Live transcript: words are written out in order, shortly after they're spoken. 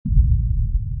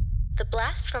The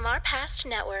Blast from Our Past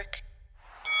Network.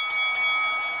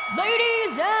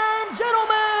 Ladies and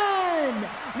gentlemen,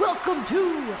 welcome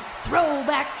to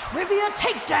Throwback Trivia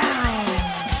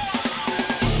Takedown.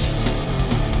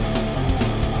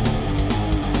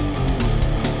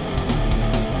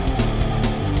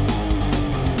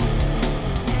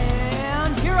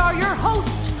 And here are your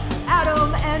hosts,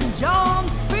 Adam and John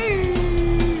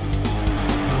Spees.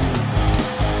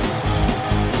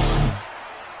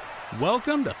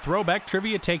 Welcome to Throwback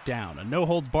Trivia Takedown, a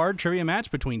no-holds-barred trivia match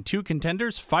between two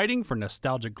contenders fighting for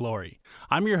nostalgic glory.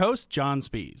 I'm your host, John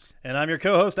Spees. And I'm your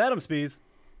co-host, Adam Spees.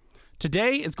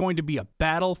 Today is going to be a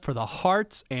battle for the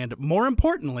hearts and, more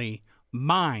importantly,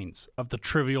 minds of the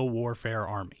Trivial Warfare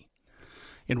Army.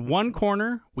 In one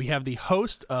corner, we have the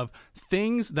host of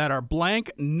Things That Are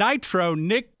Blank, Nitro,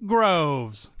 Nick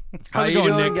Groves. How How's it you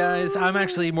going, doing, Nick? guys? I'm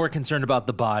actually more concerned about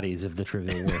the bodies of the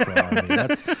Trivial Warfare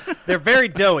Army. They're very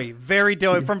doughy, very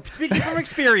doughy. From speaking from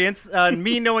experience,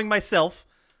 me knowing myself,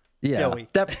 doughy.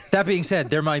 That being said,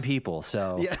 they're my people,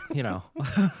 so Yeah. you know.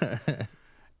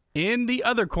 In the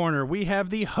other corner, we have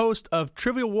the host of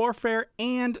Trivial Warfare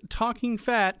and Talking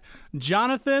Fat,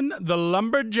 Jonathan the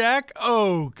Lumberjack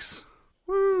Oakes.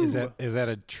 Is that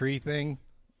a tree thing?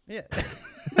 Yeah,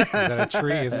 Is that a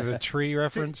tree? Is it a tree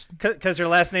reference? because your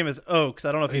last name is Oakes.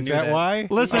 I don't know if you Is knew that why?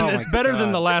 Listen, Oh it's my better than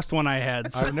God. the last one I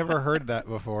had. so- I've never heard that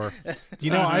before.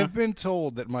 You know, I've been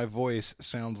told that my voice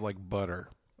sounds like butter.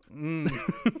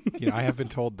 I have been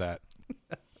told that.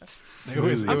 It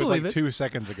was I believe like it. 2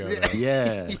 seconds ago. though.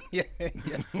 Yeah. Yeah,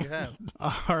 you have.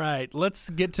 All right, let's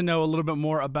get to know a little bit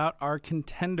more about our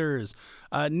contenders.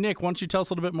 Nick, why don't you tell us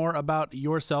a little bit more about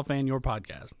yourself and your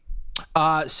podcast?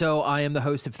 So I am the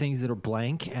host of Things That Are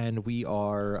Blank, and we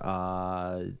are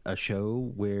a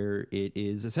show where it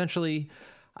is essentially,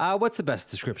 what's the best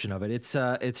description of it? It's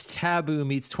Taboo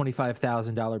meets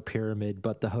 $25,000 Pyramid,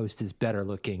 but the host is better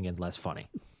looking and less funny.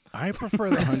 I prefer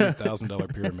the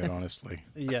 $100,000 pyramid, honestly.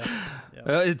 Yeah.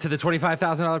 To the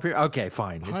 $25,000 Pyramid? Okay,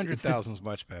 fine. It's 100,000 is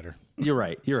much better. You're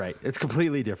right. It's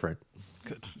completely different.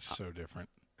 It's so different.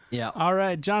 Yeah. All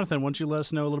right, Jonathan, why don't you let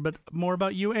us know a little bit more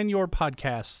about you and your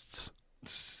podcasts?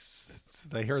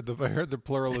 I heard the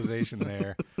pluralization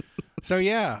there. So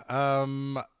yeah,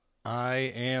 I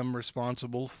am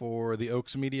responsible for the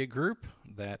Oaks Media Group.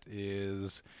 That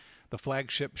is the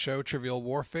flagship show Trivial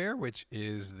Warfare, which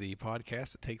is the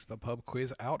podcast that takes the pub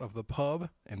quiz out of the pub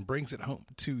and brings it home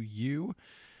to you.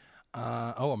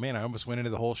 Oh man, I almost went into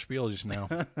the whole spiel just now.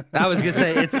 I was gonna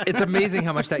say it's amazing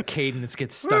how much that cadence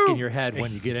gets stuck in your head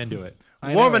when you get into it.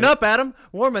 I Warming know, up, Adam.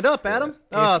 Warming up, Adam.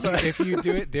 Oh, sorry. if you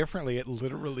do it differently, it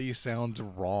literally sounds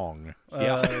wrong.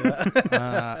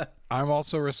 Yeah. I'm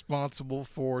also responsible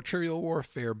for Trivial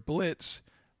Warfare Blitz,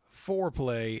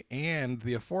 Foreplay, and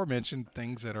the aforementioned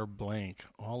Things That Are Blank.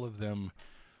 All of them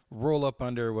roll up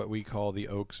under what we call the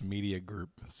Oaks Media Group.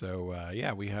 So,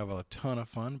 we have a ton of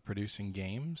fun producing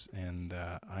games, and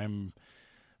I'm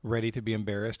ready to be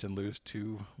embarrassed and lose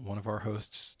to one of our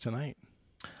hosts tonight.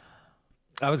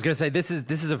 I was gonna say this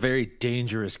is a very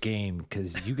dangerous game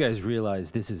because you guys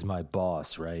realize this is my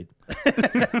boss, right?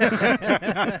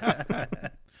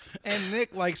 And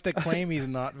Nick likes to claim he's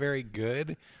not very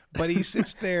good, but he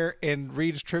sits there and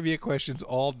reads trivia questions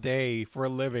all day for a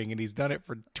living, and he's done it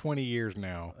for 20 years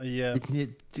now. Yeah.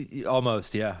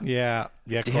 Almost, yeah. Yeah,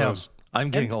 Damn, close. I'm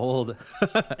getting old.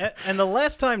 And the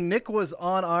last time Nick was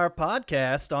on our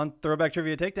podcast on Throwback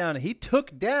Trivia Takedown, he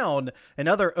took down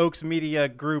another Oaks Media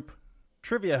Group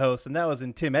trivia host, and that was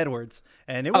in Tim Edwards.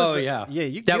 And it was, Oh, yeah.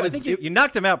 I think you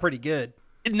knocked him out pretty good.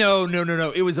 No.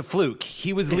 It was a fluke.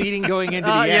 He was leading going into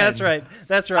the end. Yeah,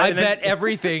 that's right. I And then- bet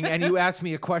everything, and you asked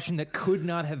me a question that could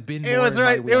not have been more It was in my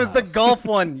right. It was the wheelhouse. golf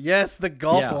one. Yes, the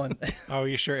golf Yeah. one. Oh,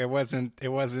 you sure it wasn't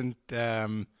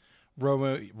Romeo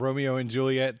and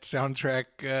Juliet soundtrack?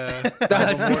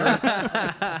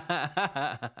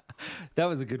 That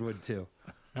was a good one too.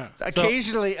 So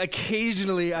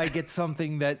occasionally I get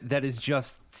something that is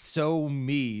just so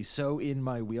me, so in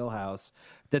my wheelhouse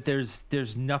that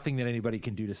there's nothing that anybody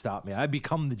can do to stop me. I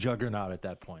become the juggernaut at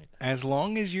that point. As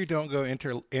long as you don't go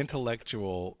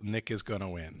intellectual, Nick is going to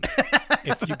win.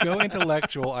 If you go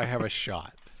intellectual, I have a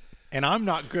shot. And I'm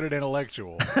not good at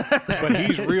intellectual, but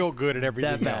he's real good at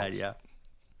everything That bad, else. yeah.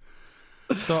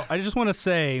 So I just want to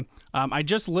say, I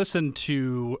just listened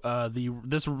to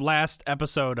this last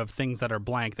episode of Things That Are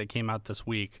Blank that came out this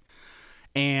week.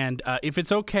 And if it's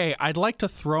okay, I'd like to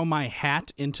throw my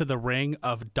hat into the ring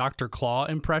of Dr. Claw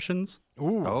impressions.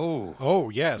 Ooh. Oh,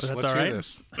 yes. That's Let's all hear right?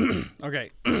 this.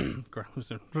 Okay.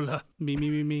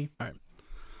 Me. All right.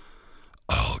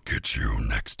 I'll get you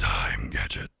next time,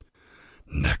 Gadget.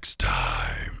 Next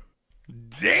time.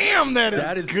 Damn,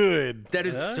 that is good. That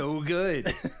is so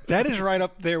good. That is right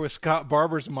up there with Scott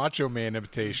Barber's Macho Man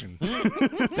imitation.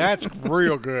 That's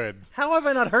real good. How have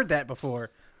I not heard that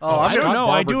before? Oh, I don't Scott know.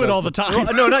 I Barber do it does all the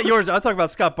time. no, not yours. I'll talk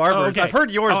about Scott Barber's. Oh, okay. I've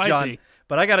heard yours, I John, see.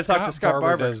 but I got to talk to Scott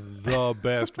Barber. does the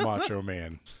best Macho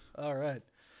Man. All right,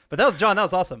 but that was John. That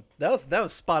was awesome. That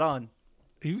was spot on.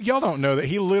 Y'all don't know that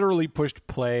he literally pushed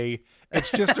play. It's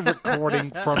just a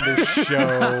recording from the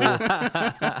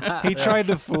show. He tried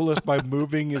to fool us by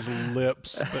moving his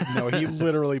lips, but no, he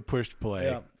literally pushed play.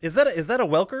 Yeah. Is that a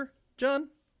Welker, John?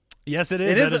 Yes, it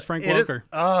is. That is Frank Welker.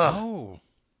 Oh.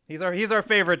 He's our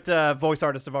favorite voice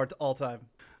artist of all time.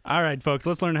 All right, folks,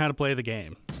 let's learn how to play the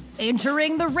game.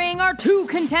 Entering the ring are 2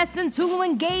 contestants who will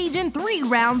engage in 3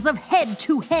 rounds of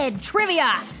head-to-head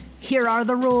trivia. Here are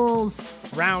the rules.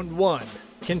 Round 1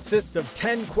 consists of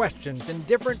 10 questions in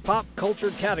different pop culture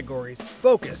categories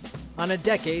focused on a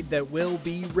decade that will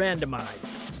be randomized.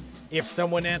 If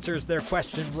someone answers their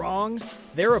question wrong,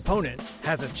 their opponent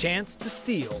has a chance to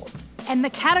steal. And the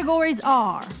categories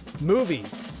are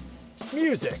Movies,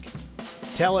 music,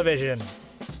 television,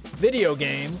 video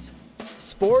games,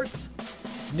 sports,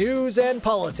 news and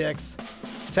politics,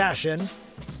 fashion,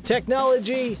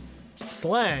 technology,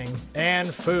 slang,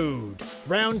 and food.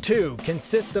 Round 2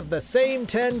 consists of the same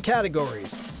 10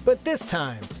 categories, but this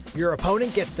time, your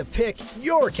opponent gets to pick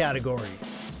your category.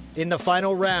 In the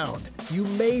final round, you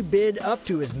may bid up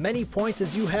to as many points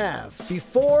as you have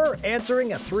before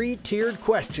answering a 3-tiered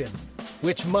question,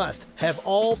 which must have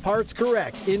all parts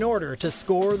correct in order to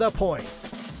score the points.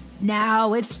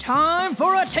 Now it's time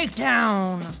for a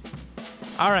takedown.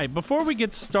 All right, before we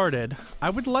get started, I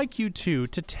would like you two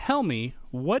to tell me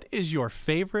what is your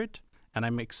favorite, and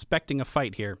I'm expecting a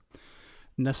fight here,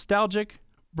 nostalgic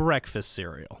breakfast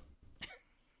cereal.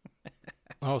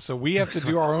 Oh, so we have to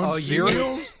do our own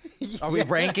cereals? Are we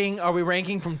ranking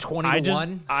from 20 to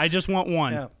 1? I just want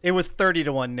one. Yeah. It was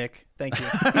 30-1, Nick. Thank you.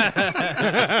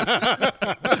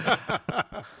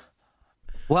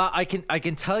 Well, I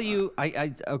can tell you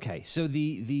okay, so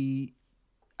I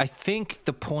think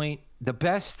the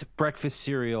best breakfast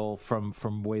cereal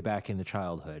from way back in the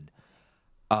childhood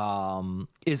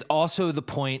is also the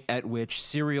point at which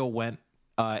cereal went,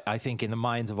 I think, in the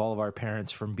minds of all of our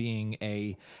parents from being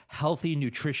a healthy,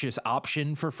 nutritious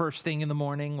option for first thing in the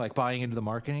morning, like buying into the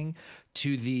marketing,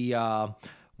 to the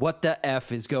what the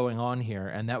F is going on here,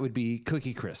 and that would be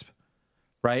Cookie Crisp.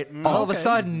 Right? All of a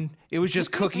sudden, it was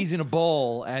just cookies in a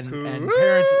bowl, and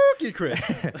Cookie Crisp.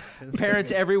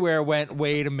 parents everywhere went,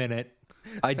 wait a minute,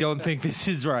 I don't think this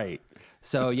is right.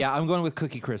 So yeah, I'm going with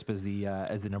Cookie Crisp as the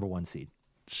number 1 seed.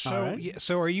 So, right. yeah,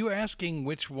 so are you asking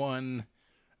which one,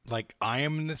 like, I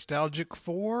am nostalgic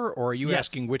for, or are you Yes.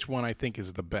 asking which one I think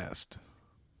is the best?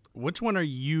 Which one are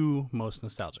you most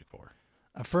nostalgic for?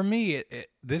 For me,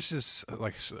 this is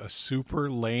like a super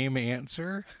lame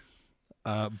answer,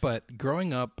 but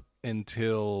growing up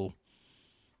until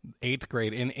 8th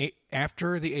grade,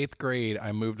 after the 8th grade,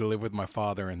 I moved to live with my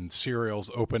father, and cereals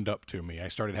opened up to me. I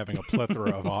started having a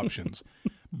plethora of options.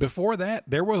 Before that,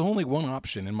 there was only one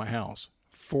option in my house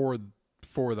for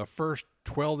the first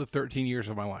 12 to 13 years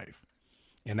of my life,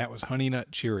 and that was Honey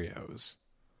Nut Cheerios.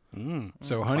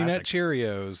 So Honey Nut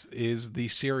Cheerios is the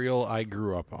cereal I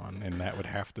grew up on, and that would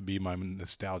have to be my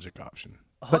nostalgic option.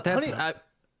 But that's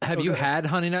have you had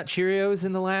Honey Nut Cheerios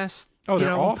in the last? Oh,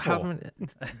 they're awful.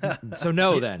 So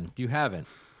no, then you haven't.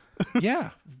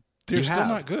 Yeah, they're You still have.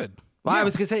 not good. Well, I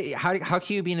was gonna say, how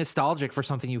can you be nostalgic for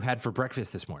something you had for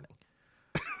breakfast this morning?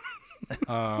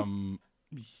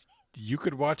 You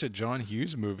could watch a John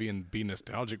Hughes movie and be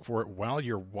nostalgic for it while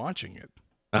you're watching it.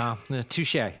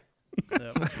 Touche.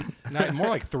 Not, more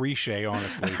like 3-shay,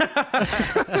 honestly.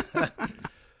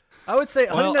 I would say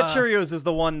Honey Nut Cheerios is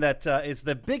the one that is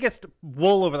the biggest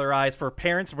wool over their eyes for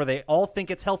parents, where they all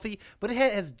think it's healthy, but it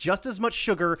has just as much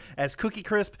sugar as Cookie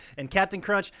Crisp and Captain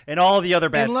Crunch and all the other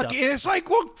bad And look, stuff. it's like,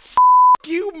 well,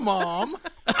 you, Mom.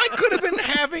 I could have been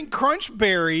having Crunch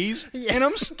Berries, and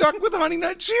I'm stuck with Honey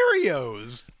Nut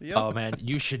Cheerios. Oh man,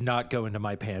 you should not go into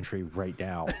my pantry right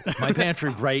now. My pantry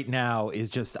right now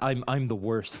is just I'm the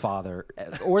worst father,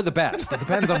 or the best. It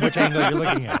depends on which angle you're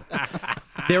looking at.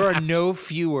 There are no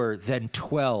fewer than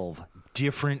 12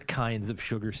 different kinds of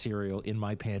sugar cereal in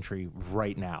my pantry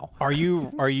right now. Are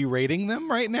you rating them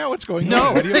right now? What's going No,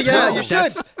 on? What do you Yeah, know? you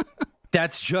should.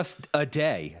 That's just a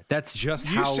day. That's just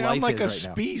You how sound life like a is right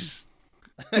now. species.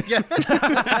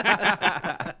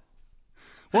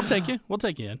 We'll take you. We'll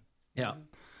take you in. Yeah.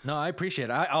 No, I appreciate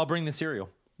it. I'll bring the cereal.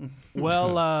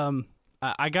 Well,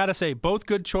 I gotta say, both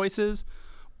good choices,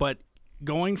 but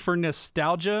going for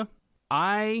nostalgia,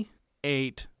 I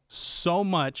ate so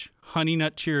much Honey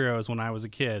Nut Cheerios when I was a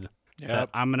kid. Yep.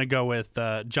 I'm going to go with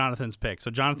Jonathan's pick.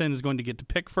 So Jonathan is going to get to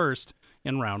pick first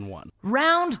in round 1.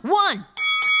 Round 1.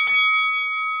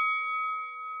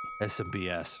 That's some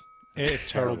BS.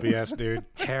 It's total BS, dude.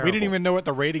 Terrible. We didn't even know what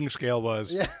the rating scale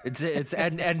was. Yeah. It's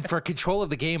and for control of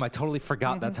the game, I totally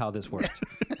forgot that's how this worked.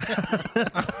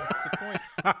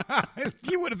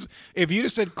 You would have, if you'd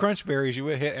have said Crunchberries, you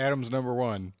would have hit Adam's number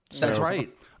 1. That's So- right.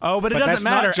 Oh, but it But doesn't that's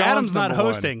not matter. John's Adam's not number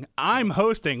 1. hosting. I'm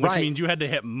hosting, which Right. means you had to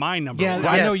hit my number Yeah, 1.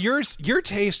 I Yes. know your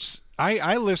tastes.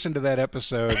 I listened to that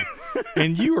episode,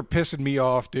 and you were pissing me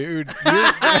off, dude.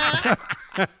 I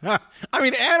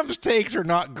mean, Adam's takes are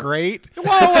not great.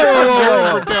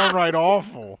 Whoa, were downright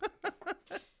awful.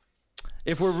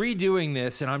 If we're redoing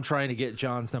this and I'm trying to get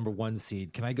John's number 1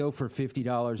 seed, can I go for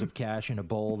 $50 of cash in a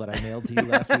bowl that I mailed to you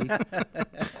last week?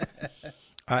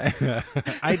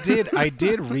 I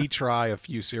did retry a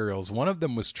few cereals. One of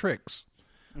them was Trix.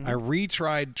 I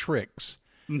retried Trix.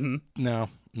 Mm-hmm. No,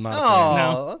 not a fan. Oh,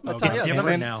 No. that's my Okay. top. It's Yeah,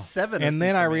 different number now. 7. And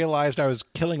then I for me. realized I was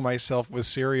killing myself with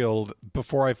cereal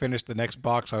before I finished the next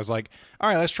box. I was like, all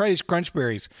right, let's try these Crunch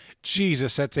Berries.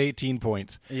 Jesus, that's 18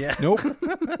 points. Yeah. Nope,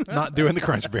 not doing the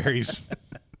Crunch Berries.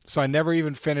 So I never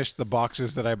even finished the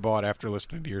boxes that I bought after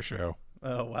listening to your show.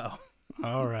 Oh, wow.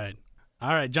 All right.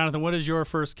 All right, Jonathan, what is your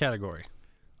first category?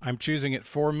 I'm choosing it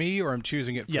for me or I'm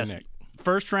choosing it for Yes. Nick?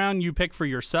 First round, you pick for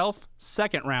yourself.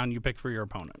 Second round, you pick for your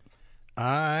opponent.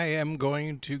 I am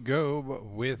going to go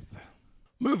with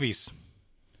movies.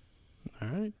 All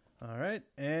right. All right.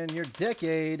 And your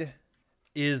decade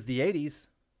is the 80s.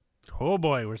 Oh,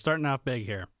 boy. We're starting off big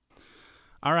here.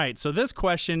 All right. So this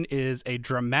question is a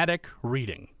dramatic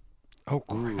reading. Oh,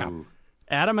 crap.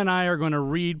 Adam and I are going to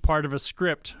read part of a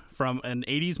script from an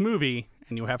 80s movie,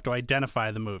 and you have to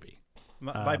identify the movie.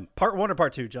 By part 1 or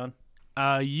part 2, John?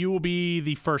 You will be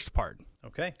the first part.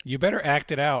 Okay. You better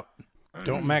act it out.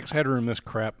 Don't Max Headroom this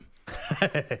crap.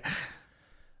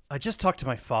 I just talked to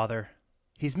my father.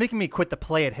 He's making me quit the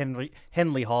play at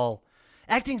Henley Hall.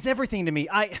 Acting's everything to me.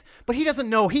 But he doesn't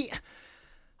know.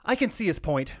 I can see his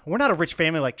point. We're not a rich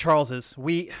family like Charles's.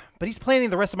 But he's planning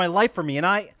the rest of my life for me,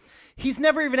 and he's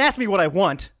never even asked me what I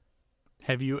want.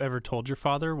 Have you ever told your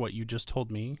father what you just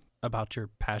told me about your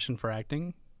passion for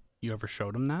acting? You ever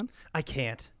showed him that? I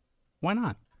can't. Why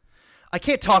not? I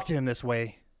can't talk to him this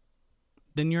way.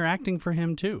 Then you're acting for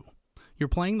him too. You're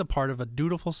playing the part of a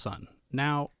dutiful son.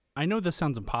 Now, I know this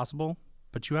sounds impossible,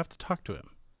 but you have to talk to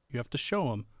him. You have to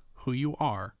show him who you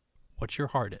are, what your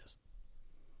heart is.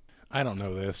 I don't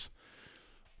know this.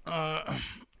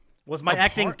 Was my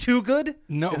acting too good?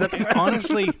 No,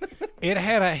 honestly, it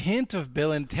had a hint of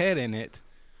Bill and Ted in it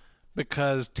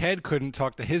because Ted couldn't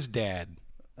talk to his dad.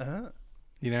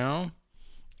 You know?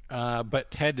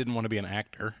 But Ted didn't want to be an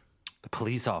actor. The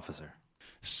police officer.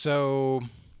 So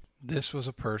this was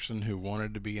a person who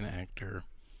wanted to be an actor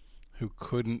who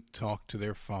couldn't talk to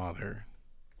their father.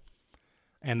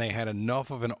 And they had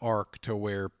enough of an arc to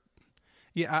where,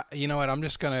 you know what? I'm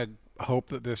just going to hope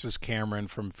that this is Cameron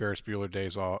from Ferris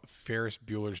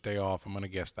Bueller's Day Off. I'm going to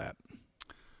guess that.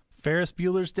 Ferris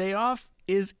Bueller's Day Off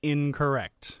is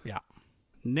incorrect. Yeah.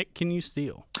 Nick, can you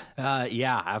steal?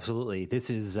 Yeah, absolutely. This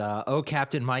is Oh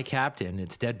Captain, My Captain.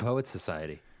 It's Dead Poets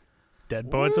Society. Dead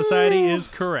Poet Society is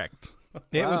correct.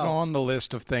 It was on the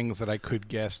list of things that I could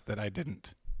guess that I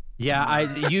didn't. Yeah,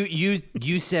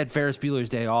 you said Ferris Bueller's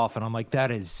Day Off, and I'm like,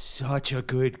 that is such a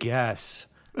good guess.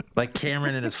 Like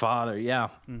Cameron and his father. Yeah,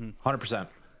 100%.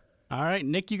 All right,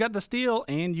 Nick, you got the steal,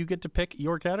 and you get to pick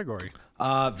your category.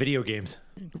 Video games.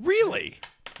 Really?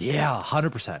 Yeah,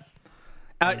 100%.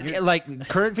 Like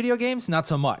current video games, not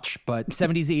so much, but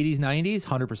 70s, 80s, 90s,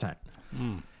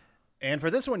 100%. And for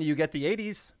this one, you get the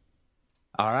 80s.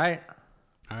 All right.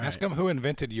 Ask him who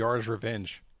invented Yar's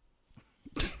Revenge.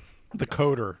 The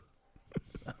coder.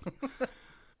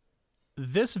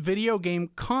 This video game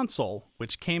console,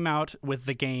 which came out with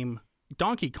the game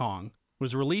Donkey Kong,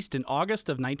 was released in August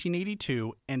of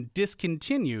 1982 and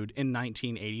discontinued in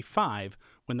 1985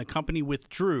 when the company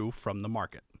withdrew from the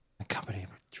market. The company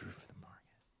withdrew from the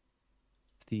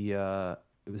market.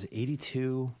 It was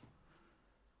 82.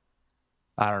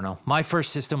 I don't know. My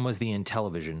first system was the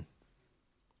Intellivision.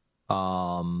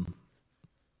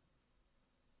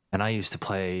 And I used to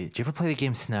play. Did you ever play the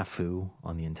game Snafu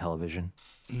on the Intellivision?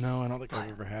 No, I don't think I've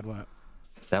ever had one.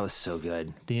 That was so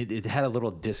good. It had a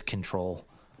little disc control.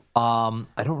 I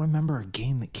don't remember a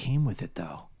game that came with it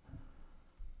though.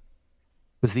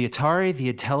 It was the Atari,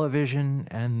 the Intellivision,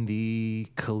 and the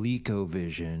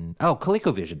ColecoVision. Oh,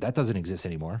 ColecoVision. That doesn't exist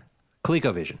anymore.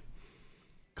 ColecoVision.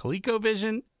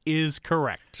 ColecoVision is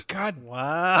correct. God,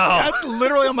 Wow. that's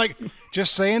literally, I'm like,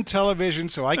 just saying television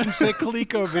so I can say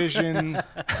ColecoVision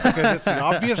because it's an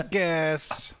obvious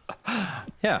guess.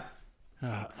 Yeah.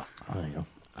 There you go.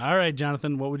 All right,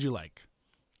 Jonathan, what would you like?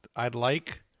 I'd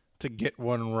like to get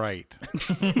one right.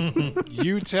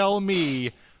 You tell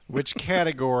me which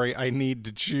category I need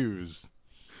to choose.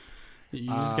 You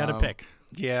just got to pick.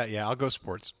 Yeah, I'll go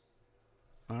sports.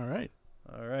 All right.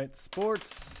 All right,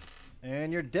 sports.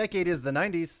 And your decade is the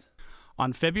 90s.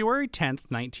 On February 10th,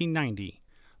 1990,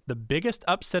 the biggest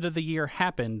upset of the year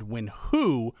happened when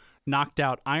Who knocked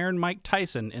out Iron Mike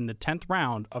Tyson in the 10th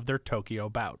round of their Tokyo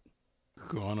bout.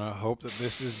 Gonna hope that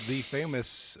this is the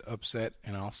famous upset,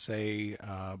 and I'll say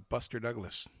Buster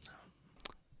Douglas.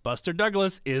 Buster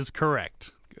Douglas is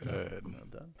correct. Good. Well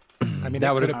done. I mean,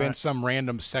 that would have been some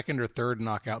random second or third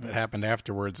knockout that happened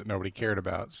afterwards that nobody cared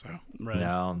about. So Right.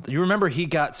 No, you remember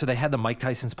so they had the Mike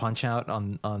Tyson's Punch Out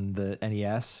on the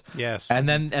NES. yes, And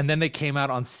then they came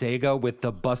out on Sega with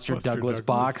the Buster Douglas Douglas.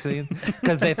 boxing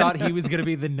because they thought he was going to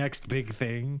be the next big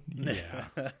thing. yeah.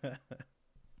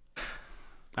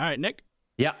 All right, Nick.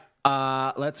 Yeah.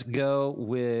 Let's go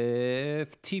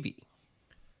with TV.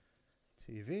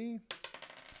 TV.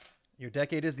 Your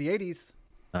decade is the 80s.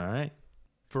 All right.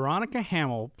 Veronica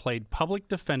Hamill played public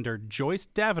defender Joyce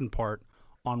Davenport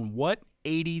on what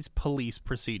 80s police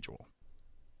procedural?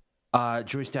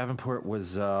 Joyce Davenport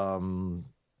was in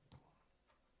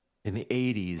the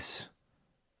 80s.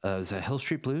 Was it Hill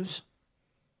Street Blues?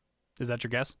 Is that your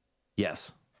guess?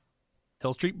 Yes.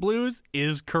 Hill Street Blues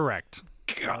is correct.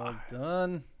 Well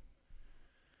done.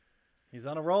 He's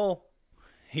on a roll.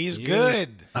 He's good.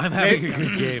 I'm having a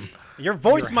good game. Your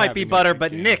voice You're might be having a butter, good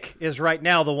but game. Nick is right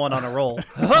now the one on a roll.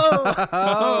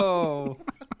 Oh.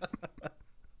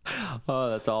 Oh,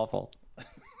 that's awful.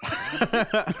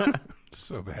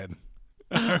 So bad.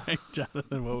 All right,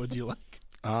 Jonathan, what would you like?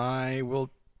 I will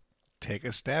take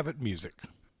a stab at music.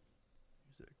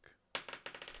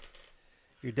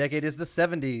 Your decade is the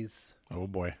 70s. Oh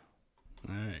boy.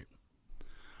 All right.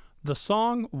 The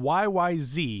song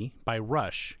YYZ by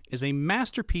Rush is a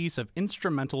masterpiece of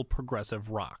instrumental progressive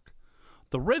rock.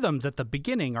 The rhythms at the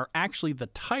beginning are actually the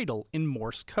title in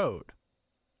Morse code.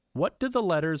 What do the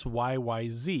letters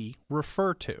YYZ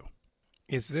refer to?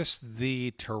 Is this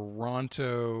the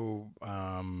Toronto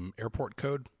airport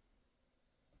code?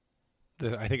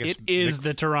 I think it's It is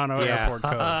the Toronto Yeah. airport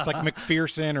code. It's like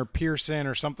McPherson or Pearson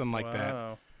or something like that.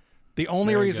 Wow. The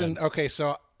only Very reason, good. okay,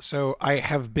 so I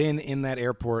have been in that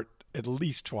airport at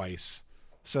least twice.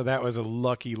 So that was a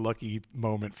lucky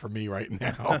moment for me right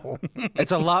now.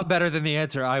 It's a lot better than the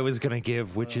answer I was going to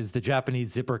give, which is the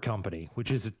Japanese zipper company,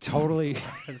 which is totally.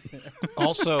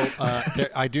 Also,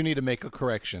 I do need to make a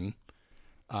correction.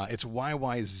 It's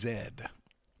YYZ.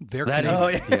 They're That is,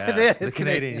 Canadian. yeah. yeah, It is the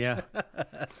Canadian, yeah.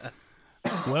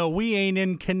 Well, we ain't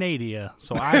in Canada,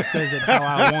 so I says it how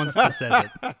I wants to says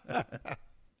it.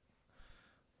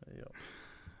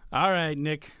 All right,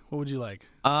 Nick, what would you like?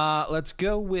 Let's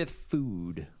go with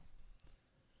food.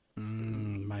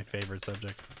 My favorite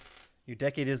subject. Your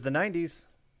decade is the 90s.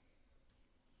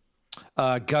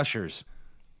 Gushers.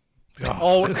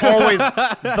 Oh, always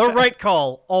the right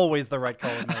call. Always the right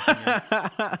call in my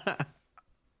opinion.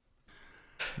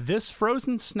 This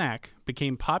frozen snack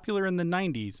became popular in the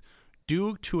 90s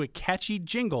due to a catchy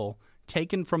jingle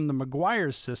taken from the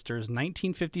McGuire Sisters'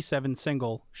 1957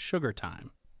 single, Sugar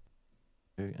Time.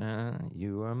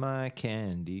 You are my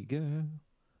candy girl.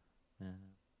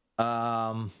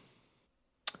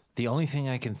 The only thing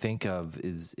I can think of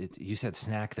is you said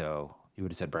snack though. You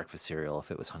would have said breakfast cereal if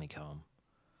it was honeycomb.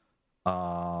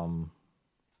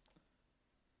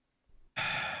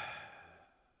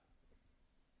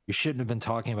 You shouldn't have been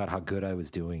talking about how good I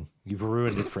was doing. You've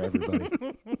ruined it for everybody.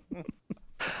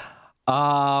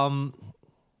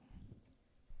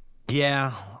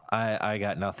 Yeah, I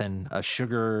got nothing. A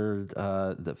sugar,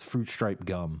 the fruit stripe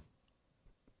gum.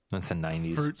 That's the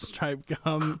 90s. Fruit stripe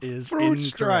gum is Fruit incorrect.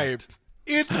 stripe.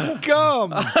 It's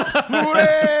gum.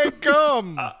 Hooray,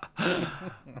 gum.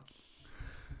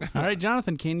 All right,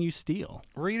 Jonathan, can you steal?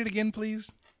 Read it again,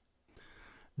 please.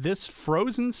 This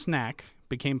frozen snack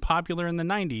became popular in the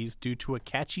 90s due to a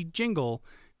catchy jingle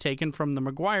taken from the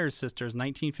McGuire Sisters'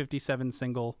 1957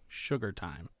 single, Sugar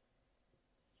Time.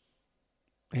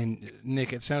 And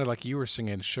Nick, it sounded like you were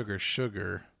singing Sugar,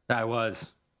 Sugar. I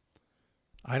was.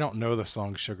 I don't know the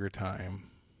song Sugar Time.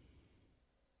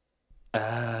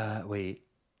 Wait.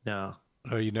 No.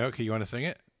 Oh, you know? Okay, you want to sing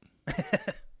it?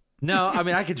 No, I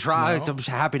mean, I could try. No? I'm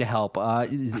happy to help.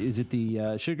 Is it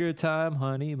the Sugar Time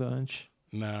Honey Bunch?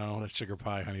 No, that's Sugar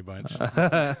Pie Honey Bunch.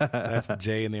 That's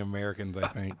Jay and the Americans, I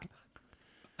think.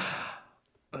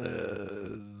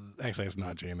 Actually, it's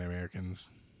not Jay and the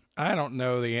Americans. I don't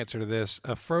know the answer to this.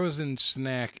 A frozen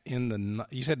snack in the...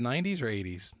 You said 90s or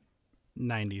 80s?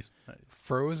 90s.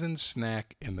 Frozen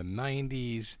snack in the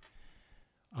 90s.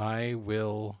 I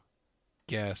will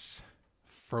guess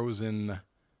frozen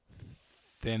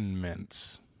Thin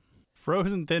Mints.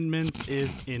 Frozen Thin Mints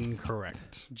is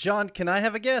incorrect. John, can I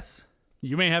have a guess?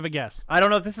 You may have a guess. I don't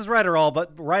know if this is right at all,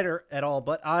 but the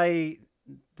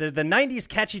 90s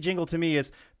catchy jingle to me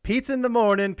is pizza in the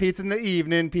morning, pizza in the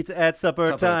evening, pizza at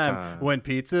supper time. When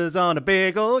pizza's on a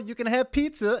bagel, you can have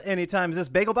pizza anytime. Is this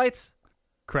Bagel Bites?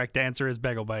 Correct answer is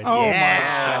Bagel Bites. Oh,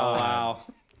 Yeah. Oh, wow.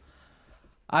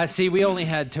 I see. We only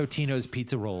had Totino's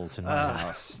pizza rolls in my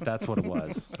house. That's what it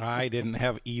was. I didn't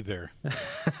have either.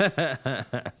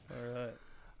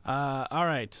 All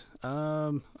right.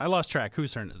 I lost track.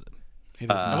 Whose turn is it? It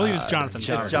is I believe it's Jonathan's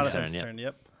turn. It's Jonathan's turn, turn,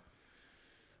 yep.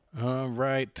 All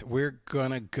right, we're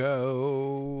gonna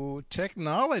go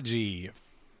technology.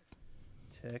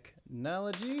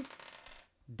 Technology.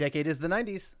 Decade is the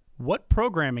 90s. What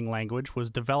programming language was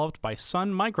developed by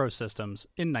Sun Microsystems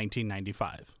in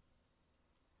 1995?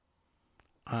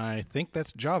 I think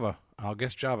that's Java. I'll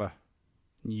guess Java.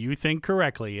 You think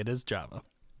correctly. It is Java.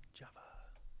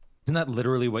 Isn't that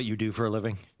literally what you do for a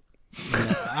living?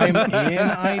 I'm in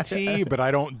IT, but I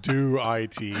don't do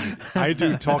IT. I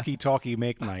do talkie,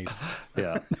 make nice.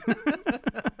 Yeah.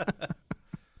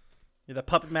 You're the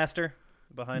puppet master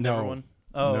behind No. everyone?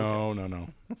 Oh, No.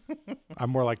 I'm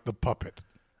more like the puppet.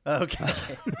 okay.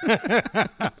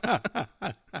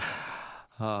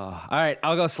 All right,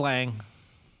 I'll go slang.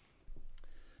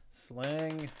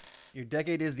 Slang. Your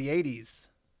decade is the 80s.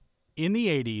 In the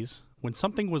 80s, when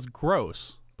something was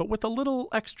gross, but with a little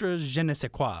extra je ne sais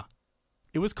quoi,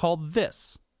 it was called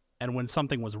this. And when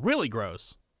something was really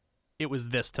gross, it was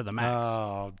this to the max.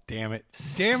 Oh, damn it.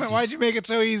 Damn it, why'd you make it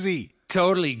so easy?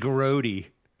 Totally grody.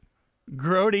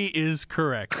 Grody is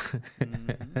correct.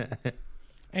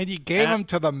 And you gave them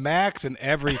to the max and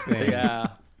everything. Yeah.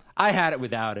 I had it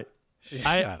without it.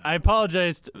 I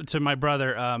apologize to my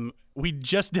brother. We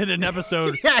just did an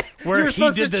episode Yeah, you where were he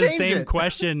supposed to did the change same it.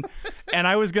 question, and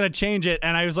I was going to change it,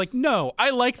 and I was like, no, I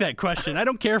like that question. I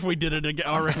don't care if we did it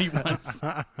already once.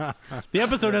 The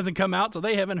episode hasn't come out, so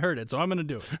they haven't heard it, so I'm going to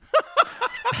do it.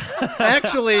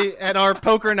 Actually, at our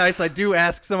poker nights, I do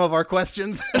ask some of our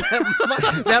questions.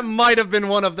 that might have been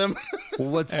one of them.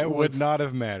 It would not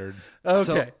have mattered. Okay.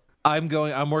 So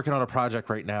I'm working on a project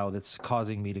right now that's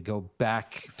causing me to go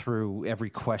back through every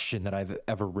question that I've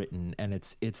ever written, and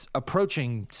it's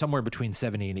approaching somewhere between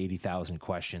 70 and 80,000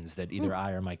 questions that either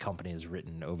I or my company has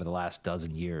written over the last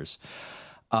dozen years.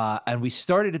 And we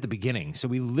started at the beginning. So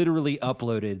we literally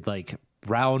uploaded like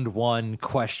round one,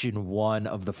 question one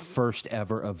of the first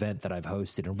ever event that I've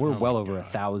hosted. And we're well over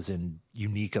 1,000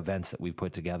 unique events that we've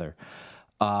put together.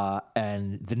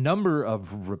 And the number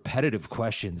of repetitive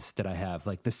questions that I have,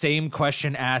 like the same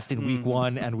question asked in week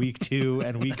 1 and week 2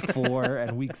 and week 4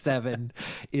 and week 7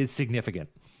 is significant.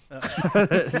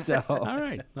 So, All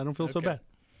right. I don't feel so bad.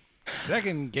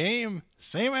 Second game,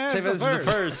 same as same the as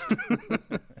first. the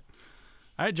first.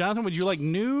 All right, Jonathan, would you like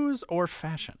news or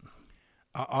fashion?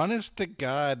 Honest to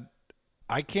God,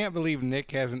 I can't believe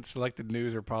Nick hasn't selected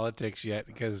news or politics yet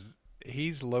because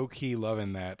he's low-key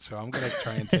loving that. So I'm going to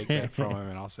try and take that from him,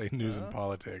 and I'll say news and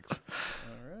politics.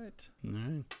 All right. All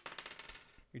right.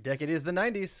 Your decade is the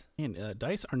 90s. And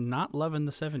Dice are not loving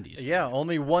the 70s. Yeah,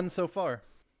 only one so far.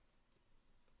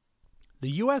 The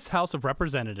U.S. House of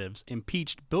Representatives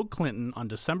impeached Bill Clinton on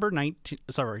December 19th,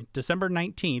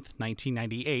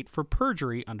 1998 for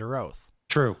perjury under oath,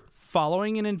 True.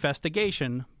 following an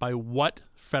investigation by what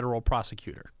federal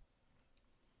prosecutor?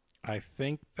 I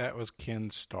think that was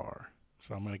Ken Starr.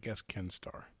 So I'm going to guess Ken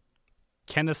Starr.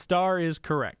 Kenneth Starr is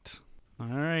correct. All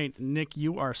right, Nick,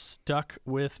 you are stuck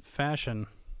with fashion.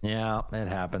 Yeah, it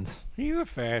happens. He's a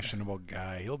fashionable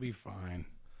guy. He'll be fine.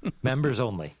 Members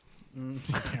only.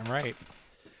 Damn right.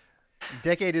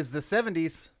 Decade is the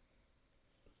 70s.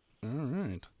 All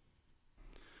right.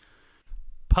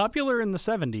 Popular in the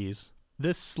 70s,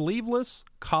 this sleeveless,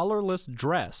 collarless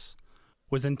dress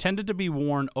was intended to be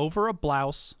worn over a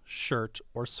blouse, shirt,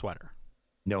 or sweater.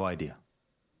 No idea.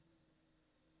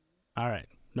 All right.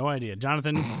 No idea.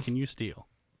 Jonathan, can you steal?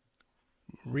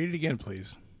 Read it again,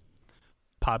 please.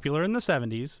 Popular in the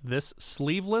 70s, this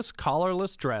sleeveless,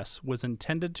 collarless dress was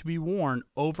intended to be worn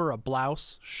over a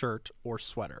blouse, shirt, or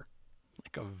sweater.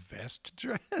 Like a vest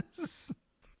dress?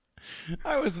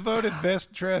 I was voted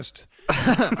best dressed.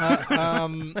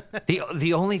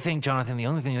 The only thing, Jonathan,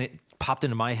 that popped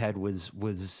into my head was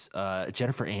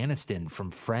Jennifer Aniston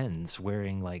from Friends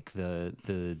wearing like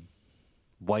the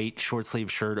white short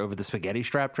sleeve shirt over the spaghetti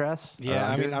strap dress. Yeah,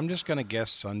 I mean, I'm just gonna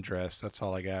guess sundress. That's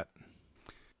all I got.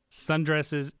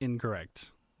 Sundress is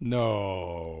incorrect.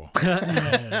 No,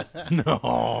 Yes.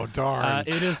 no, darn.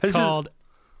 It is This is- called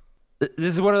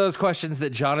This is one of those questions that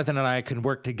Jonathan and I can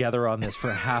work together on this for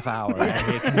a half hour and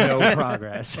make no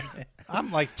progress.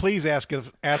 I'm like, please ask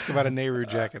about a Nehru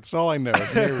jacket. That's all I know.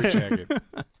 It's a Nehru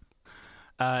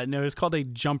jacket. no, it's called a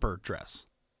jumper dress.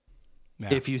 No.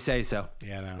 If you say so.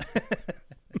 Yeah, no.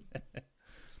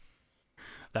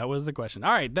 That was the question.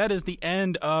 All right, that is the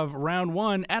end of round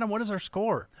one. Adam, what is our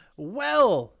score?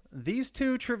 Well, these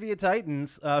two Trivia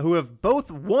Titans, who have both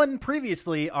won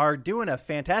previously, are doing a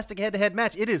fantastic head-to-head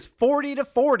match. It is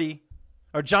 40-40.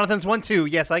 Or Jonathan's won 2.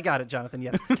 Yes, I got it, Jonathan.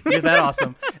 Yes, you're that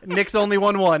awesome. Nick's only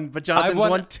won 1, but Jonathan's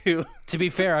won 2. To be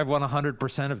fair, I've won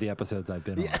 100% of the episodes I've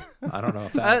been on. I don't know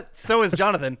if that... So is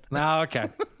Jonathan. No, okay.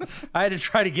 I had to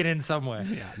try to get in some way.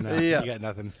 Yeah, no. Yeah. You got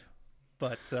nothing.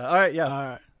 But all right, yeah, All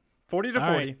right. 40-40.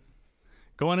 All right.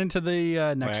 Going into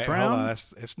the next Wait, round. hold on.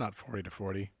 It's not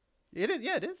 40-40. It is.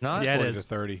 Yeah, it is. No, It's Yeah, it is.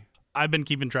 40-30. I've been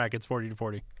keeping track. It's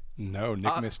 40-40. No,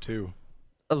 Nick missed 2.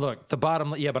 look, the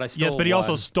bottom... Yeah, but I stole Yes, but he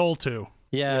also one. stole 2.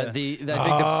 Yeah, Yeah. I think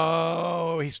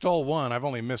Oh, he stole 1. I've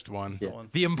only missed 1.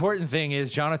 the important thing is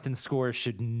Jonathan's score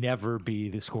should never be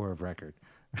the score of record.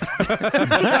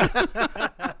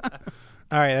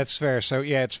 All right, that's fair. So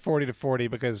yeah, it's 40-40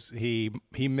 because he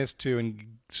missed 2 and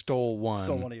stole 1.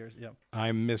 Stole one of yours. Yeah.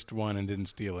 I missed 1 and didn't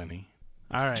steal any.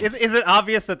 All right. Is it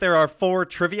obvious that there are 4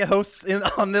 trivia hosts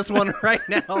on this one right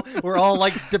now? We're all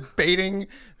like debating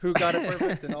who got it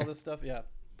perfect and all this stuff. Yeah,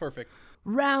 perfect.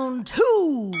 Round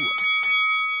 2.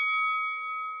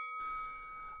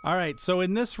 All right. So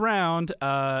in this round,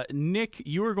 Nick,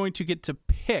 you are going to get to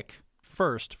pick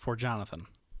first for Jonathan.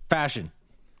 Fashion.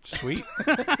 Sweet.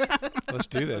 Let's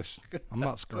do this. I'm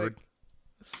not screwed.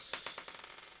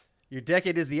 Your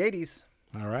decade is the 80s.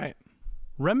 All right.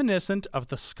 Reminiscent of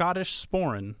the Scottish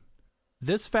sporran,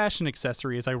 this fashion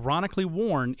accessory is ironically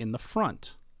worn in the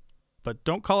front. But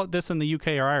don't call it this in the UK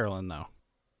or Ireland, though.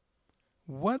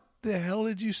 What the hell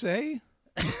did you say?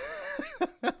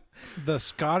 The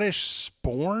Scottish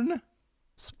sporn?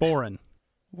 Sporran.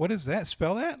 What is that?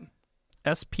 Spell that?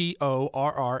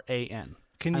 Sporran.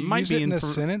 Can I you might use be it in in a for-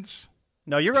 sentence?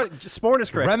 No, you're right. Sporn is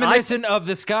correct. Reminiscent of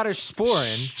the Scottish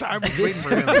sporran. I was waiting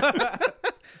for him.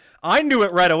 I knew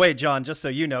it right away, John, just so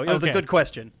you know. It was a Okay. good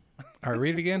question. All right,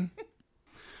 read it again.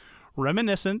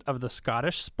 Reminiscent of the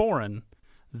Scottish sporran,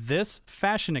 this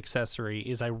fashion accessory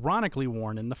is ironically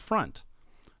worn in the front.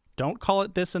 Don't call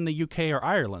it this in the UK or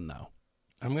Ireland, though.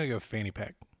 I'm going to go fanny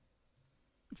pack.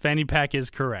 Fanny pack is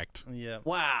correct. Yeah.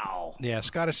 Wow. Yeah,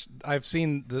 Scottish. I've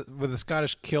seen with the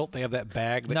Scottish kilt, they have that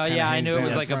bag. That No, kinda yeah, I hangs knew it down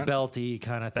was the like front. a belty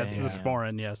kind of thing. That's the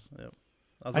sporran, yes.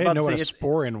 I was I about didn't know to what a say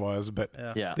sporin was, but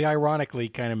Yeah. the ironically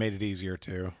kind of made it easier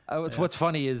too. What's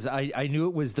funny is I knew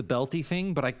it was the belty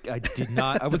thing, but I did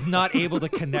not. I was not able to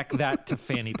connect that to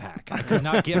fanny pack. I could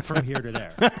not get from here to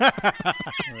there.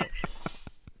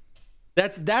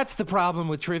 That's the problem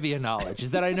with trivia knowledge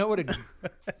is that I know what a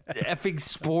effing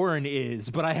sporn is,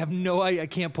 but I have no idea. I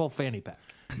can't pull fanny pack.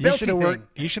 You should have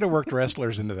worked. You should have worked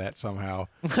wrestlers into that somehow.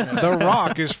 The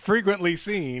Rock is frequently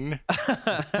seen.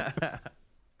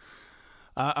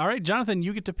 All right, Jonathan,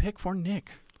 you get to pick for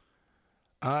Nick.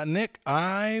 Nick,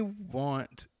 I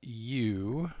want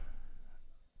you.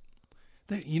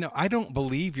 I don't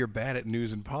believe you're bad at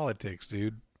news and politics,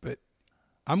 dude. But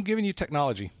I'm giving you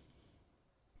technology.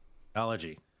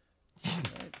 Technology.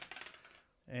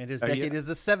 And his Are you- decade is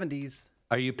the 70s.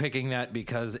 Are you picking that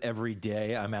because every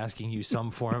day I'm asking you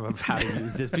some form of how to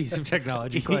use this piece of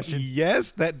technology question?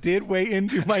 Yes, that did weigh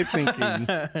into my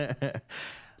thinking.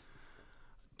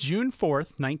 June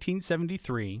 4th,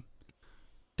 1973,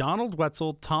 Donald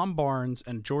Wetzel, Tom Barnes,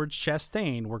 and George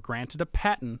Chastain were granted a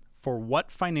patent for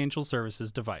what financial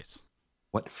services device?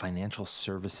 What financial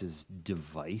services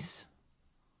device?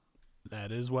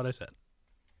 That is what I said.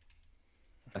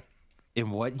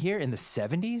 In what year? In the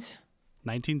 70s?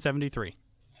 1973.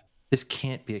 This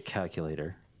can't be a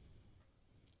calculator.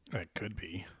 That could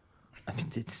be. I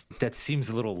mean, that seems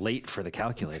a little late for the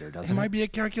calculator, It doesn't might it? be a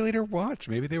calculator watch.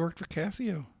 Maybe they worked for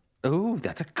Casio. Oh,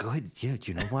 that's a good. Yeah,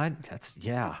 you know what? That's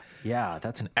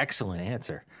that's an excellent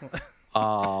answer.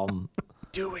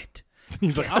 Do it.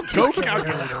 He's like, I'll go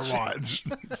calculator watch.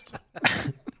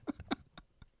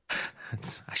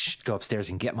 I should go upstairs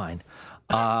and get mine.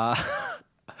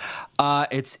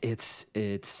 It's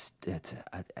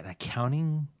an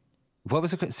accounting. What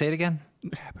was it? Say it again.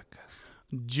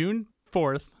 June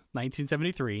 4th,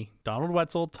 1973, Donald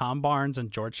Wetzel, Tom Barnes,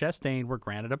 and George Chastain were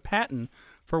granted a patent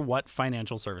for what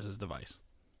financial services device?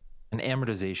 An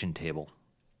amortization table.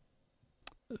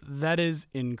 That is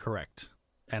incorrect.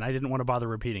 And I didn't want to bother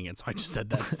repeating it, so I just said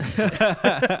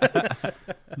that.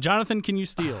 Jonathan, can you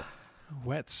steal?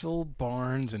 Wetzel,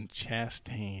 Barnes, and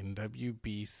Chastain.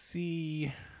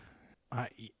 WBC.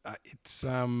 It's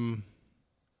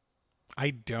I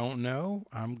don't know.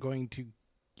 I'm going to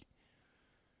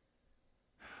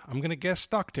guess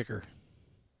Stock Ticker.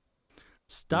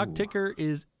 Stock Ticker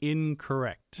is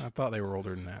incorrect. I thought they were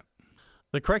older than that.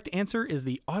 The correct answer is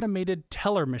the automated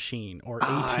teller machine, or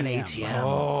ATM. An ATM.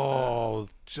 Oh,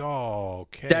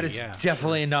 okay. That is yeah.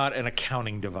 definitely not an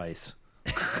accounting device.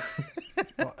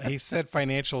 Well, he said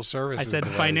financial services. I said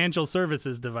device. financial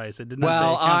services device. It did not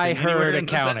Well, say I accounting anywhere heard in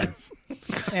the accounting. sentence.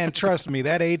 And trust me,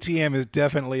 that ATM is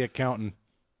definitely accounting.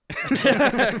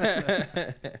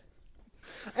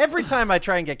 Every time I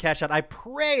try and get cash out, I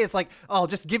pray it's like, oh,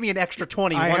 just give me an extra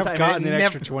 20 I one have time. gotten an And it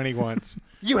extra never- 20 once.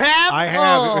 You have? I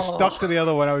have. It was Oh. stuck to the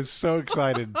other one. I was so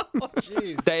excited.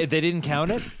 They didn't count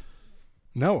it?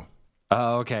 No.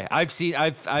 Oh, okay.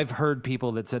 I've heard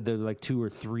people that said they're like 2 or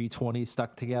 3 20s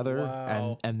stuck together,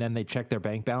 and then they checked their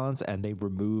bank balance and they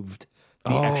removed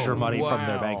the extra money from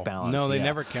their bank balance. No, they Yeah.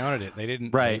 never counted it. They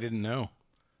didn't. Right. They didn't know.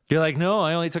 You're like, no,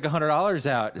 I only took $100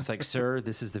 out. It's like, sir,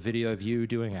 this is the video of you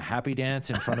doing a happy dance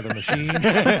in front of the machine.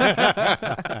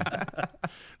 That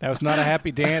was not a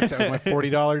happy dance. That was my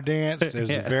 $40 dance. It was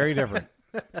very different.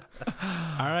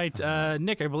 All right,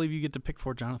 Nick, I believe you get to pick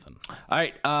for Jonathan. All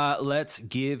right, let's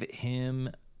give him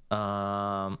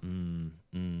Jonathan.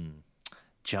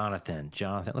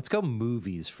 Let's go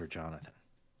movies for Jonathan.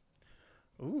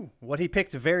 Ooh, what he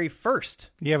picked very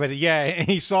first. Yeah, but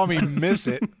he saw me miss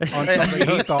it on something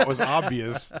he thought was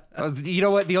obvious. You know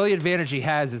what? The only advantage he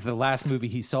has is the last movie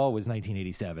he saw was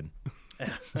 1987.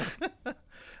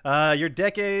 Your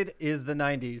decade is the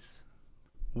 90s.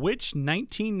 Which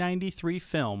 1993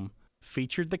 film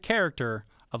featured the character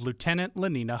of Lieutenant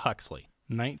Lenina Huxley?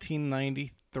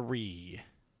 1993.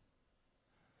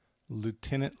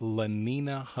 Lieutenant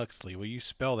Lenina Huxley. Will you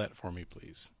spell that for me,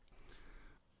 please?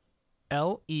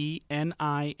 Lenina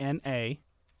Huxley.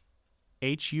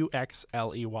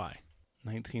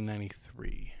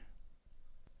 1993.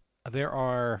 There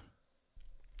are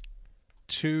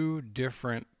 2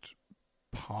 different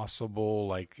possible,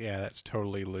 that's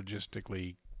totally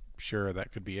logistically sure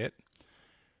that could be it.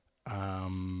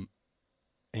 And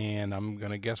I'm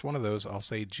going to guess one of those. I'll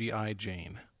say G.I.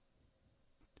 Jane.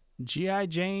 G.I.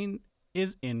 Jane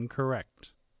is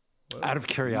incorrect. Out of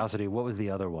curiosity, what was the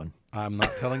other one? I'm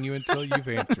not telling you until you've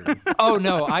answered. Oh,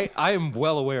 no, I am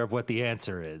well aware of what the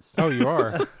answer is. Oh, you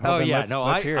are? Well, Oh, then yeah.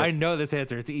 let's hear it. I know this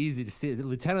answer. It's easy to see.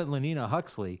 Lieutenant Lenina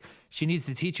Huxley, she needs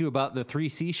to teach you about the 3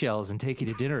 seashells and take you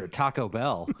to dinner at Taco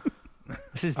Bell.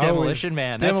 This is Demolition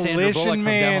Man. That's Sandra Demolition Bullock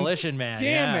Man. from Demolition Man.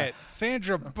 Damn yeah. it.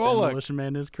 Sandra Bullock. Demolition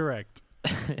Man is correct.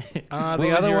 The What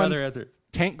was other your one, other answer?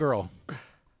 Tank Girl.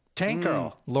 Tank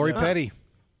Girl. Lori Petty.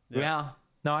 Yeah.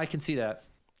 No, I can see that.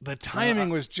 The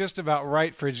timing was just about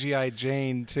right for G.I.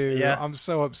 Jane, too. Yeah. I'm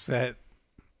so upset.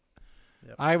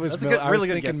 Yep. I was That's a good- I was really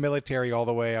good thinking guess. military all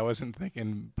the way. I wasn't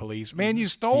thinking police. Man, you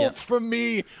stole from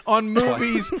me on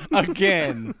movies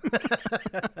again.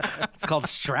 It's called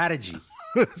strategy.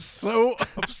 So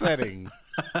upsetting.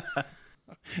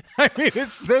 I mean,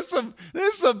 this is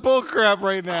some bull crap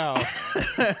right now.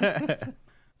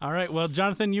 All right, well,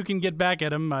 Jonathan, you can get back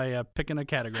at him by picking a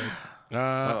category.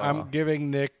 I'm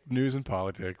giving Nick news and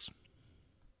politics.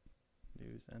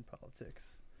 News and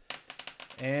politics.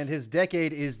 And his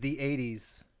decade is the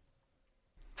 80s.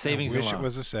 Savings I wish and it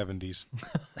loans. was the 70s.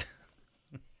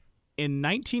 In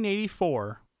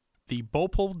 1984, the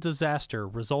Bhopal disaster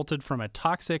resulted from a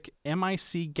toxic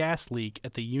MIC gas leak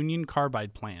at the Union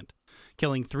Carbide plant,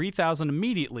 killing 3,000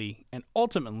 immediately and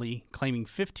ultimately claiming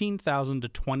 15,000 to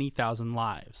 20,000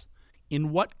 lives.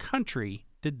 In what country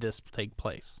did this take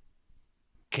place?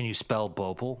 Can you spell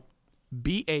Bhopal?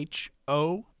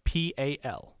 Bhopal.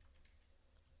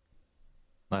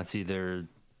 That's either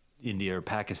India or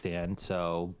Pakistan,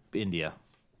 so India.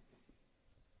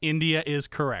 India is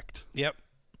correct. Yep.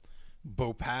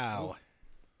 Bhopal.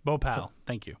 Bhopal.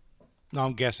 Thank you. No,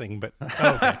 I'm guessing, but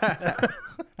Okay.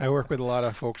 I work with a lot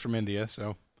of folks from India,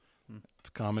 so it's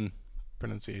common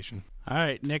pronunciation. All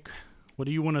right, Nick, what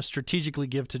do you want to strategically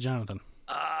give to Jonathan?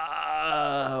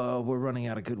 We're running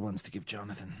out of good ones to give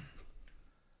Jonathan.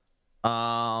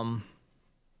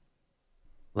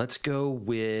 Let's go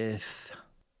with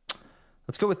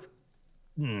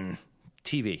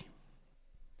TV.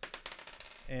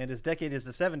 And his decade is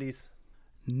the 70s.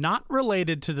 Not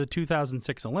related to the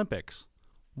 2006 Olympics,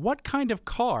 what kind of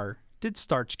car did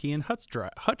Starsky and Hutch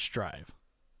drive?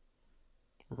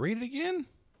 Read it again?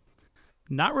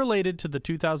 Not related to the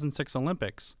 2006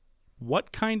 Olympics,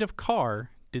 what kind of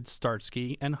car did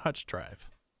Starsky and Hutch drive?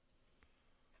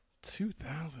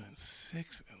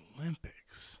 2006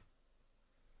 Olympics.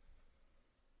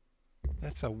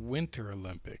 That's a Winter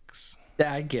Olympics.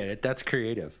 Yeah, I get it. That's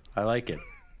creative. I like it.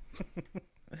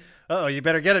 Oh, you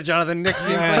better get it, Jonathan. Nick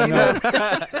seems Yeah, like he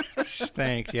no. knows.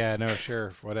 Thanks. Yeah, no, sure.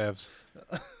 Whatevs.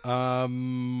 I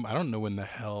don't know when the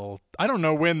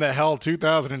hell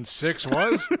 2006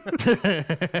 was.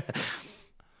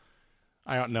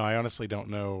 I don't know. I honestly don't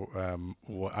know.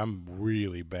 I'm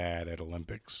really bad at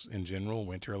Olympics in general,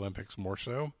 Winter Olympics more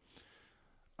so.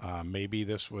 Maybe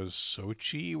this was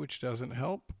Sochi, which doesn't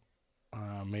help.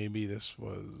 Maybe this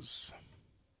was...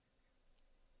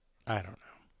 I don't know.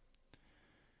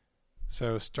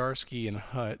 So Starsky and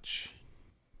Hutch,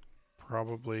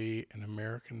 probably an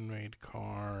American-made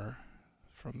car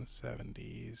from the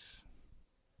 70s.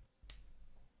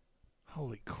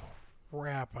 Holy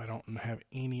crap, I don't have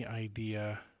any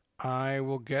idea. I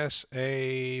will guess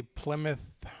a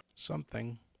Plymouth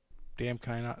something. Damn,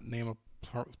 can I not name a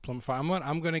Plymouth?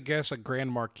 I'm going to guess a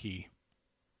Grand Marquis.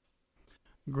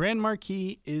 Grand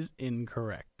Marquis is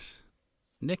incorrect.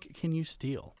 Nick, can you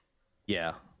steal?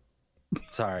 Yeah.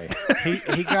 Sorry.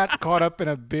 He got caught up in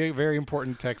a big, very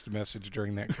important text message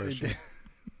during that question.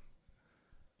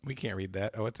 We can't read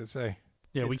that. Oh, what's it say?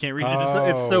 Yeah, we can't read it.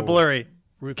 It's so blurry.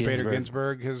 Ruth Ginsburg. Bader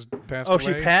Ginsburg has passed Oh, away.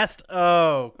 she passed?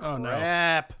 Oh, Oh, no.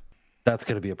 crap. That's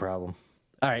going to be a problem.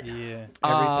 All right. Yeah.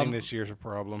 Everything this year's a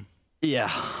problem. Yeah.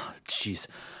 Jeez.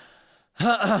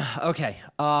 Okay.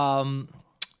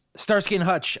 Starsky and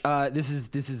Hutch.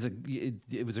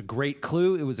 It was a great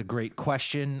clue. It was a great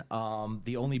question.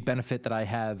 The only benefit that I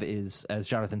have is, as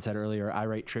Jonathan said earlier, I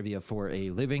write trivia for a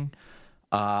living,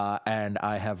 and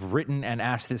I have written and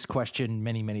asked this question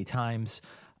many, many times.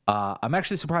 I'm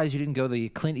actually surprised you didn't go the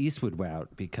Clint Eastwood route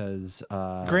because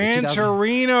Gran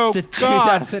Torino. the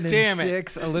God damn it.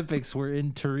 2006 Olympics were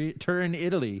in Turin,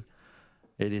 Italy.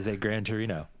 It is a Gran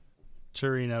Torino.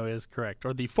 Torino is correct,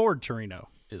 or the Ford Torino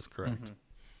is correct.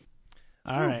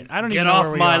 All right, I don't Get even know off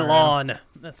where we my are. lawn.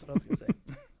 That's what I was going to say.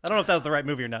 I don't know if that was the right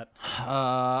movie or not.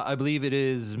 I believe it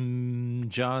is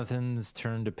Jonathan's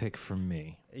turn to pick from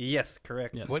me. Yes,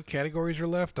 correct. Yes. What categories are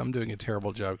left? I'm doing a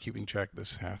terrible job keeping track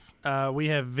this half. We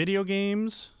have video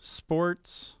games,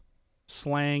 sports,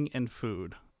 slang, and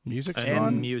food. Music's And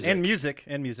gone. music.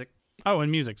 And music. Oh,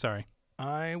 and music. Sorry.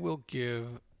 I will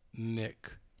give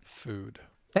Nick food.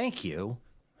 Thank you.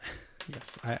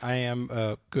 Yes, I am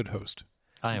a good host.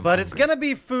 I am But it's hungry. going to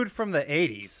be food from the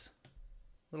 80s.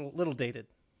 Little dated.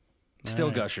 Still All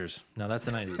right. Gushers. No, that's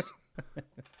the 90s.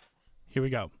 Here we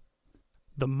go.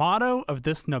 The motto of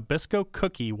this Nabisco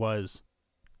cookie was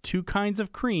 2 kinds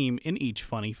of cream in each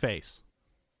funny face.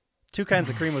 2 Kinds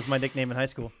of Cream was my nickname in high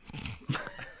school.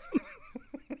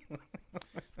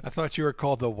 I thought you were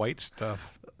called the white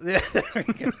stuff. Yeah, there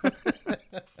we go.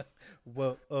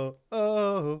 Whoa,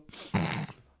 oh.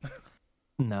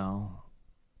 No.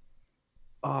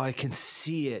 Oh, I can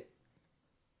see it.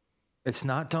 It's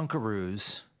not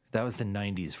Dunkaroos. That was the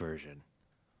 90s version.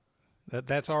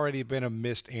 That's already been a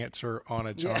missed answer on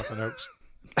a Jonathan Oakes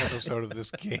episode of this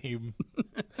game.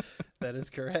 That is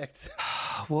correct.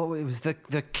 Well, it was the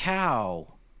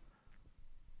cow.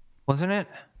 Wasn't it?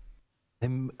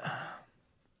 I'm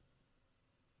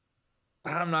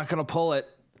not going to pull it.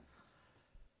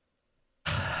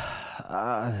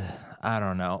 I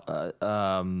don't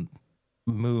know.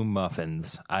 Moo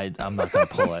muffins. I'm not going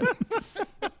to pull it.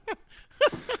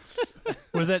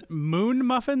 Was that moon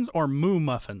muffins or moo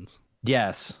muffins?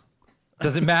 Yes.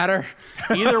 Does it matter?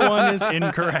 Either one is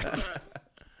incorrect.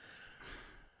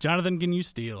 Jonathan, can you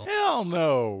steal? Hell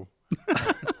no.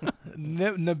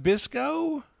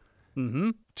 Nabisco? Mm-hmm.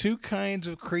 2 kinds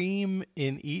of cream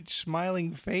in each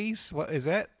smiling face? What is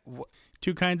that?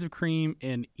 2 kinds of cream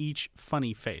in each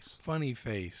funny face. Funny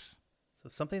face. So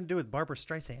something to do with Barbara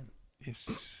Streisand.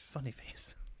 It's Funny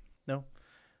face. No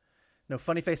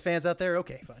funny face fans out there?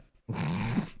 Okay, fine.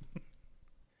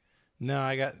 no,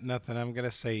 I got nothing. I'm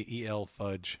gonna say E.L.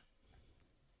 Fudge.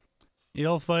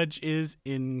 El fudge is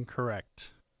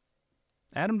incorrect.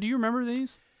 Adam, do you remember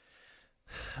these?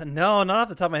 No, not off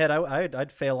the top of my head.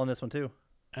 I'd fail on this one too.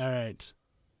 All right.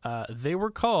 They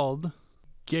were called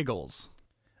giggles.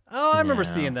 Oh, I remember Yeah.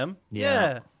 seeing them. Yeah.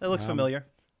 Yeah, that looks familiar.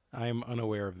 I am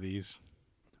unaware of these.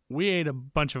 We ate a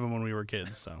bunch of them when we were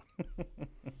kids, so.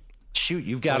 Shoot,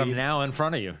 you've got Well, them now in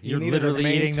front of you. You're needed to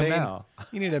literally eating them maintain- now.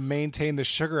 You need to maintain the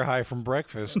sugar high from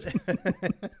breakfast.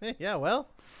 Yeah, well,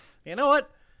 you know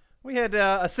what? We had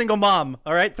a single mom,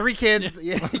 all right? 3 kids.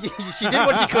 Yeah, she did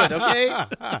what she could, okay?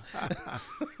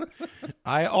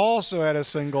 I also had a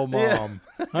single mom.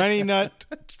 Honey Nut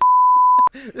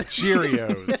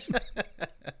Cheerios.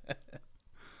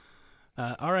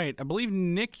 right. I believe,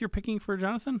 Nick, you're picking for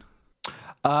Jonathan?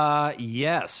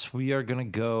 Yes, we are going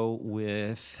to go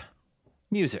with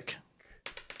music.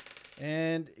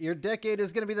 And your decade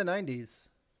is going to be the 90s.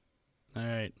 All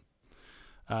right.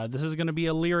 This is going to be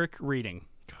a lyric reading.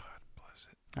 God bless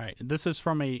it. All right. This is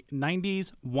from a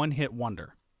 90s one-hit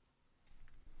wonder.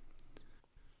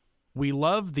 We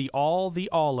love the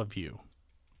all of you,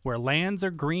 where lands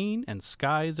are green and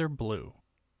skies are blue.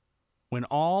 When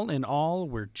all in all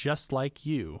we're just like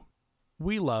you,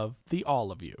 we love the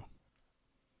all of you.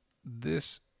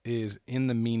 This is In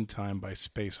the Meantime by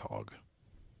Space Hog.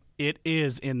 It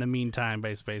is In the Meantime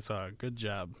by Space Hog. Good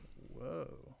job.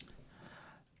 Whoa.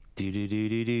 Do do do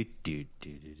do do do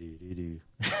do do do do.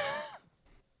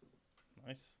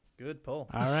 Nice. Good pull.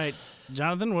 All right.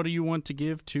 Jonathan, what do you want to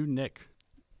give to Nick?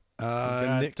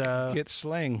 Nick gets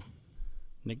slang.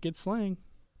 Nick gets slang.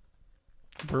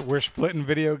 We're splitting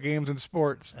video games and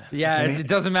sports. Yeah, it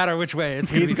doesn't matter which way.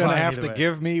 He's going to have to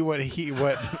give me what he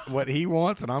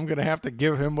wants, and I'm going to have to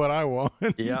give him what I want.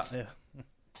 Yeah.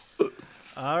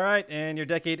 All right, and your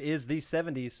decade is the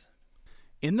 70s.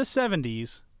 In the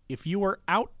 70s, if you were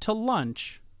out to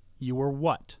lunch, you were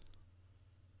what?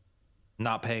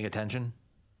 Not paying attention.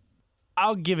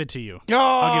 I'll give it to you. Oh!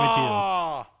 I'll give it to you.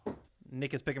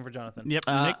 Nick is picking for Jonathan. Yep,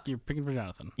 Nick, you're picking for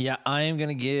Jonathan. Yeah, I am going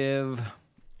to give...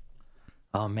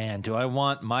 Oh, man, do I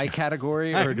want my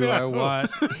category or do I want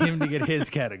him to get his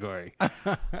category?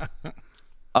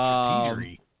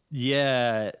 Strategery.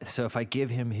 Yeah, so if I give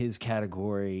him his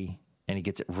category and he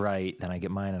gets it right, then I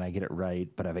get mine and I get it right.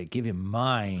 But if I give him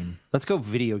mine, let's go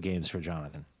video games for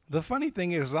Jonathan. The funny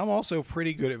thing is, I'm also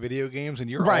pretty good at video games, and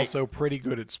you're Right. also pretty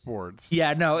good at sports.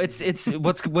 Yeah, no, it's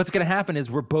what's going to happen is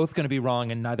we're both going to be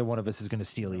wrong and neither one of us is going to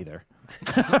steal either.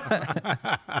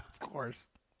 Of course.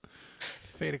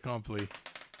 Fait accompli.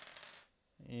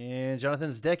 And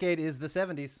Jonathan's decade is the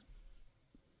 70s.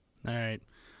 All right.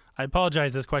 I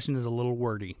apologize. This question is a little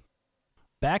wordy.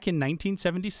 Back in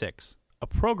 1976, a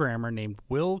programmer named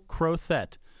Will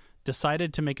Crothet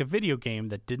decided to make a video game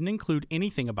that didn't include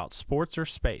anything about sports or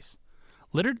space.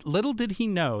 Little did he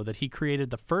know that he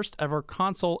created the first ever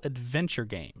console adventure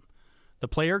game. The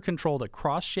player controlled a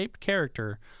cross-shaped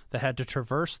character that had to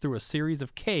traverse through a series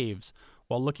of caves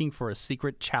while looking for a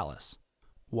secret chalice.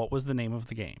 What was the name of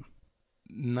the game?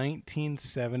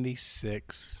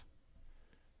 1976.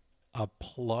 A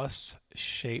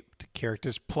plus-shaped character.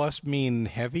 Does plus mean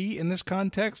heavy in this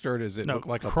context, or does it look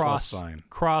like a plus sign?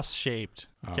 Cross-shaped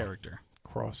character.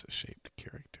 Cross-shaped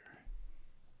character.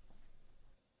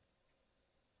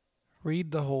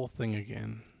 Read the whole thing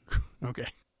again. Okay.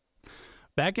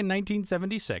 Back in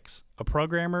 1976, a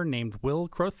programmer named Will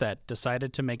Crothet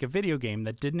decided to make a video game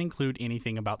that didn't include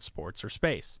anything about sports or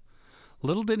space.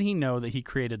 Little did he know that he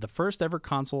created the first ever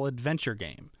console adventure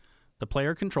game. The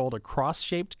player controlled a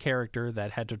cross-shaped character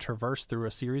that had to traverse through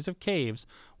a series of caves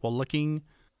while looking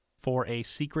for a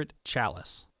secret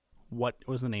chalice. What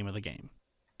was the name of the game?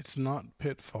 It's not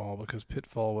Pitfall, because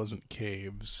Pitfall wasn't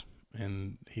caves,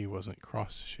 and he wasn't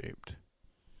cross-shaped.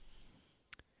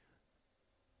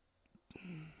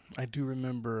 I do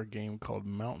remember a game called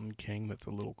Mountain King that's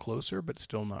a little closer, but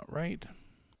still not right.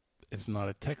 It's not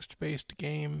a text-based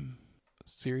game.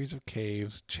 Series of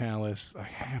caves, chalice. I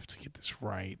have to get this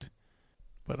right,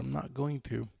 but I'm not going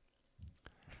to.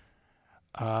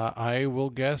 I will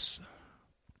guess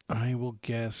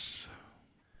Zork.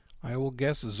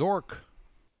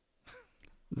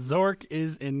 Zork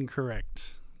is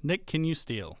incorrect. Nick, can you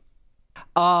steal?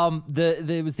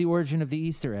 It was the origin of the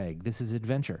Easter egg. This is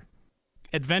adventure.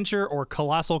 Adventure or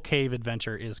Colossal Cave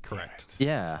Adventure is correct.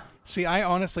 Yeah. See, I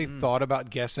honestly thought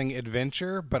about guessing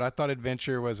Adventure, but I thought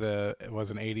Adventure was an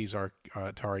 80s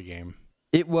Atari game.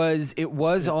 It was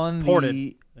on ported.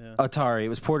 the Atari. It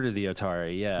was ported to the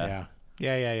Atari, yeah.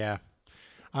 Yeah.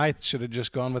 I should have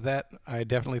just gone with that. I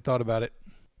definitely thought about it.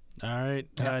 All right.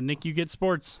 Nick, you get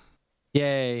sports.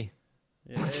 Yay.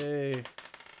 Yay.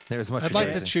 There's much I'd like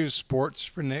to rejoicing. choose sports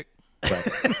for Nick. But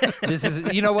this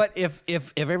is, you know what?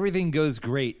 If everything goes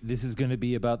great, this is going to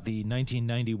be about the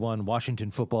 1991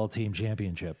 Washington Football Team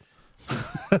Championship.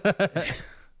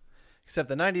 Except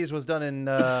the 90s was done in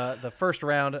the first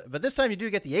round, but this time you do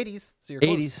get the 80s, so you're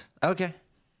close. 80s. Okay.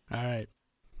 All right.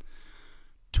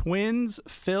 Twins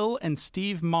Phil and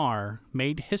Steve Marr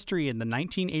made history in the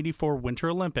 1984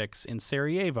 Winter Olympics in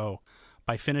Sarajevo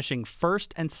by finishing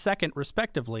first and second,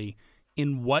 respectively,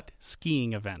 in what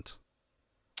skiing event?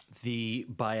 The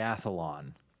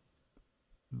biathlon.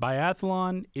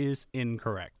 Biathlon is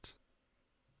incorrect.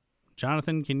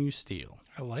 Jonathan, can you steal?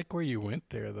 I like where you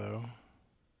went there, though.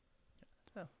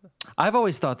 I've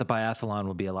always thought the biathlon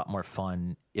would be a lot more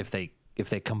fun if they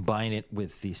combine it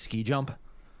with the ski jump.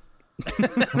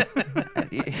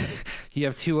 You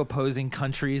have two opposing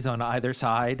countries on either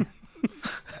side.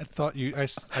 I thought you. I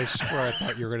swear, I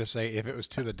thought you were going to say if it was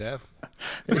to the death.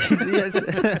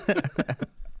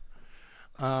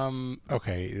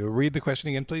 Okay, read the question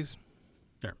again, please.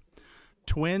 Sure.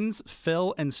 Twins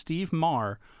Phil and Steve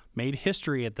Marr made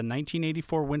history at the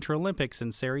 1984 Winter Olympics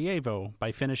in Sarajevo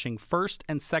by finishing first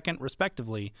and second,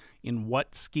 respectively, in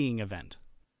what skiing event?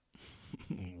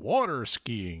 Water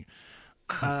skiing.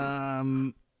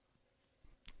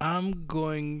 I'm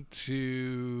going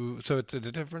to. So it's the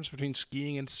difference between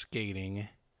skiing and skating.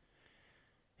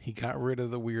 He got rid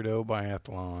of the weirdo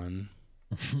biathlon.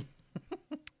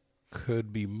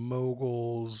 Could be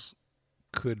moguls.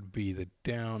 Could be the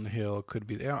downhill. Could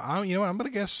be. You know what? I'm going to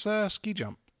guess ski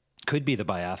jump. Could be the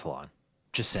biathlon.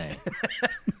 Just saying.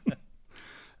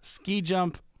 Ski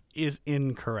jump is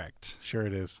incorrect. Sure,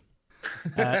 it is.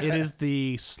 It is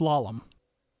the slalom.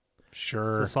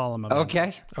 Sure. It's the slalom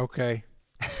event. Okay.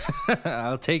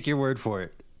 I'll take your word for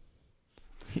it.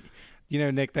 You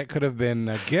know, Nick, that could have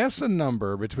been guess a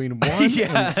number between 1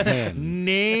 and 10.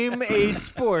 Name a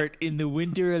sport in the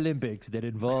Winter Olympics that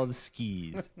involves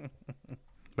skis.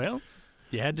 Well,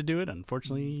 you had to do it.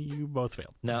 Unfortunately, you both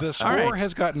failed. No. The score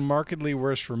has gotten markedly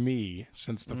worse for me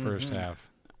since the first half.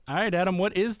 All right, Adam,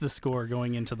 what is the score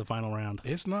going into the final round?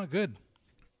 It's not good.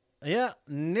 Yeah,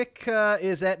 Nick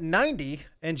is at 90,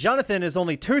 and Jonathan is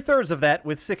only 2/3 of that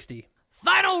with 60.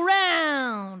 Final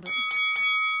round!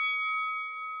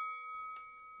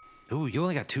 Ooh, you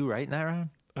only got 2 right in that round?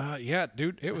 Yeah,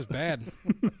 dude, it was bad.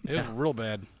 It was real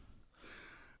bad.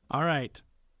 All right.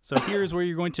 So here's where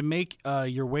you're going to make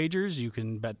your wagers. You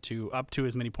can bet up to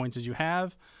as many points as you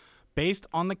have based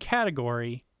on the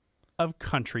category of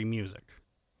country music.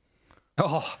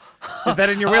 Oh, Is that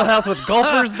in your wheelhouse with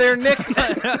golfers there, Nick?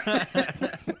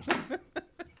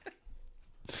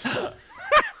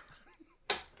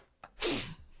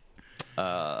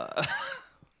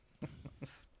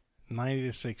 90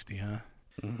 to 60, huh?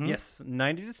 Mm-hmm. Yes,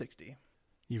 90 to 60.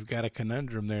 You've got a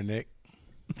conundrum there, Nick.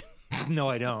 no,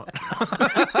 I don't.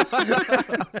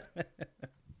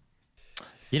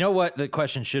 You know what the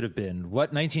question should have been?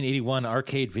 What 1981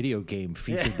 arcade video game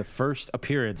featured the first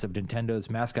appearance of Nintendo's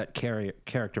mascot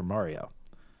character Mario?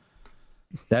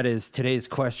 That is today's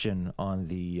question on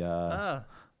the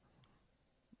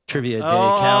Trivia Day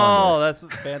calendar. Oh, that's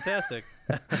fantastic.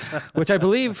 Which I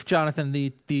believe, Jonathan, the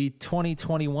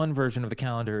 2021 version of the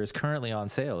calendar is currently on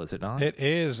sale, is it not? It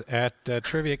is at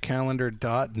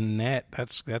triviacalendar.net.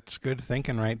 That's good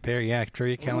thinking right there. Yeah,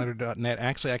 triviacalendar.net.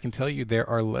 Actually, I can tell you there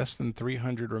are less than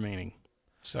 300 remaining.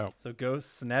 So go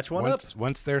snatch one up.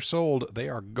 Once they're sold, they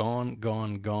are gone.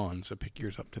 So pick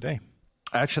yours up today.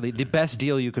 Actually, the best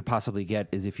deal you could possibly get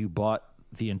is if you bought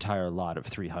the entire lot of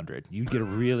 300. You'd get a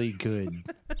really good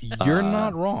You're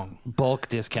not wrong. bulk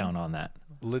discount on that.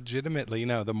 Legitimately,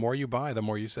 the more you buy, the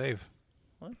more you save.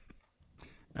 All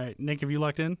right, Nick, have you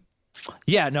locked in?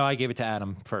 Yeah, no, I gave it to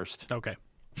Adam first. Okay.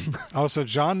 Also,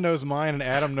 John knows mine and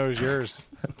Adam knows yours.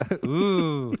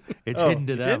 Ooh, it's hidden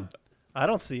to You them. did? I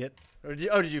don't see it. Or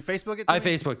did you Facebook it? To I me?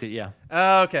 Facebooked it, yeah.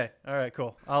 Oh, okay. All right,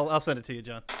 cool. I'll send it to you,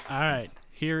 John. All right,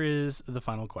 here is the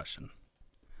final question.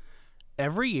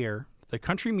 Every year, the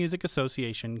Country Music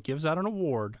Association gives out an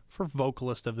award for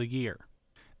Vocalist of the Year.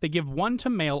 They give one to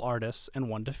male artists and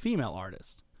one to female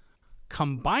artists.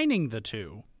 Combining the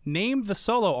two, name the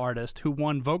solo artist who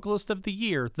won Vocalist of the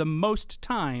Year the most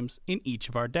times in each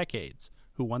of our decades.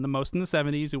 Who won the most in the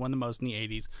 70s, who won the most in the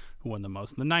 80s, who won the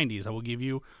most in the 90s. I will give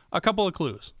you a couple of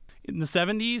clues. In the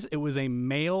 70s, it was a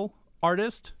male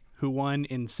artist who won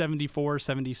in 74,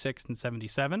 76, and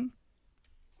 77.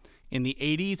 In the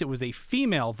 80s, it was a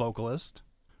female vocalist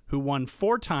who won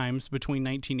 4 times between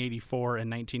 1984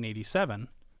 and 1987.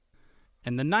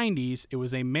 In the 90s, it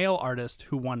was a male artist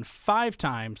who won 5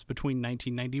 times between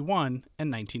 1991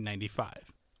 and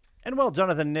 1995. And while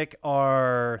Jonathan and Nick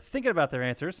are thinking about their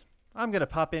answers, I'm going to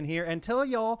pop in here and tell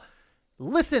y'all,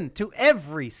 listen to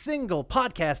every single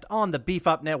podcast on the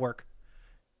BFOP network.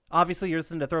 Obviously, you're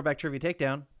listening to Throwback Trivia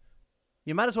Takedown.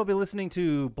 You might as well be listening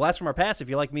to Blast from Our Past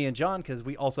if you like me and John, because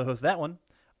we also host that one.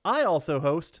 I also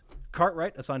host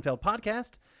Cartwright, a Seinfeld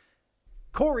podcast.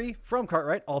 Corey from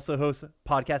Cartwright also hosts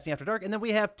Podcasting After Dark. And then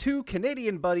we have 2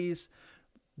 Canadian buddies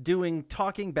doing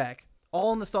Talking Back,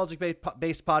 all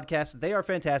nostalgic-based podcasts. They are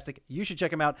fantastic. You should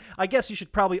check them out. I guess you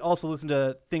should probably also listen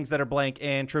to Things That Are Blank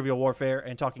and Trivial Warfare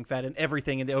and Talking Fat and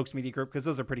everything in the Oaks Media Group, because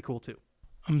those are pretty cool too.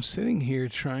 I'm sitting here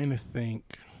trying to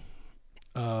think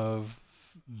of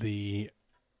the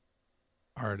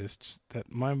artists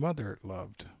that my mother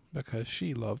loved, because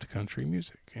she loved country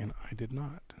music and I did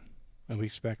not. At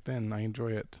least back then. I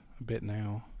enjoy it a bit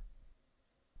now.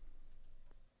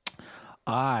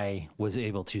 I was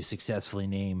able to successfully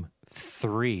name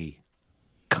 3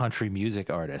 country music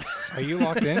artists Are you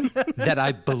locked in? that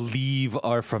I believe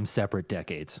are from separate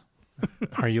decades.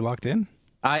 Are you locked in?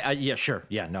 Yeah, sure.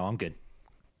 Yeah, no, I'm good.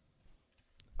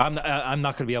 I'm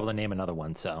not going to be able to name another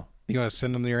one, so You want to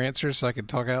send them your answers so I can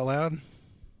talk out loud?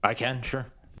 I can, sure.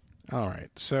 All right.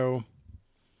 So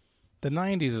the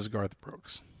 90s is Garth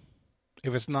Brooks.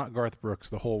 If it's not Garth Brooks,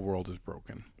 the whole world is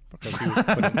broken.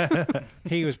 Because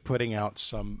he was putting out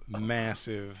some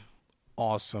massive,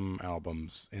 awesome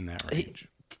albums in that range.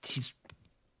 He's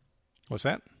What's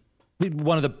that?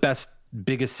 one of the best,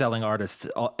 biggest selling artists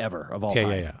ever of all time.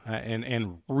 Yeah.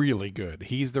 And really good.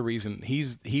 He's the reason.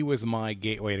 He was my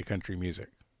gateway to country music.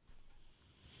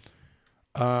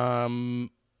 The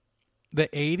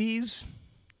 80s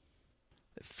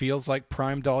feels like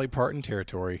prime Dolly Parton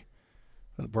territory.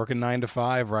 Working 9 to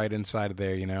 5 right inside of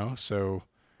there, you know. So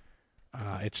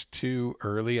it's too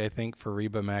early, I think, for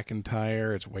Reba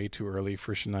McEntire. It's way too early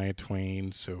for Shania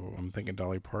Twain. So I'm thinking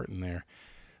Dolly Parton there.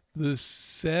 The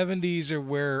 70s are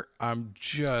where I'm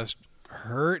just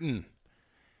hurting.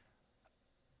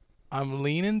 I'm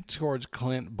leaning towards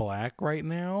Clint Black right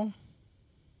now,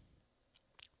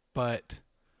 but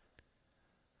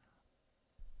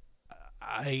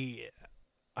I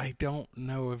don't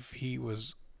know if he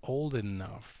was old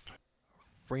enough.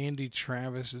 Randy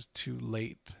Travis is too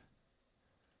late.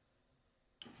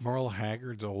 Merle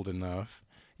Haggard's old enough.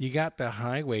 You got the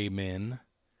Highwaymen.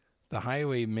 The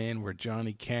Highwaymen were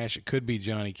Johnny Cash. It could be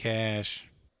Johnny Cash.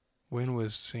 When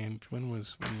was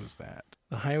that?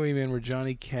 The Highwaymen were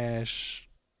Johnny Cash.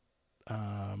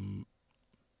 Wow,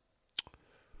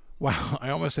 I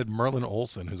almost said Merlin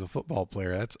Olsen, who's a football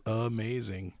player. That's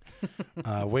amazing.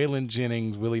 Waylon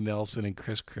Jennings, Willie Nelson, and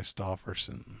Chris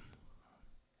Christopherson.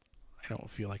 I don't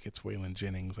feel like it's Waylon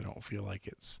Jennings. I don't feel like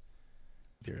it's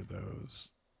either of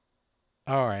those.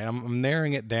 All right, I'm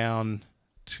narrowing it down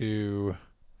to...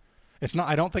 It's not.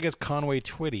 I don't think it's Conway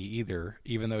Twitty either,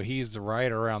 even though he's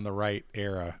right around the right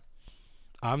era.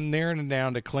 I'm narrowing it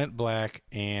down to Clint Black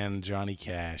and Johnny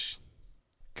Cash.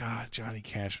 God, Johnny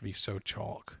Cash would be so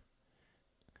chalk.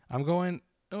 I'm going,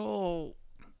 oh,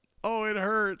 it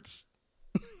hurts.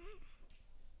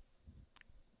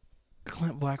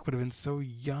 Clint Black would have been so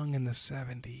young in the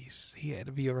 70s. He had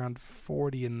to be around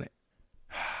 40 in the...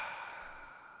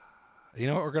 You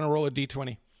know what? We're going to roll a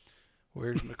D20.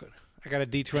 Where's my... I got a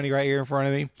D20 right here in front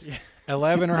of me. Yeah.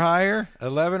 11 or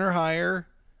higher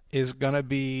is going to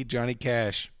be Johnny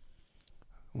Cash.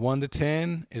 1 to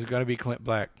 10 is going to be Clint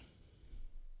Black.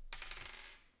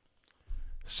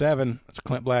 7, it's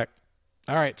Clint Black.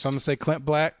 All right, so I'm going to say Clint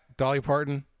Black, Dolly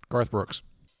Parton, Garth Brooks.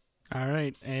 All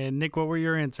right. And Nick, what were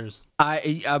your answers?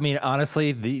 I mean,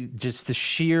 honestly, just the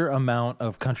sheer amount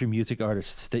of country music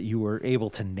artists that you were able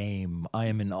to name, I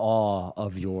am in awe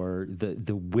of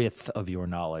the width of your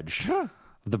knowledge,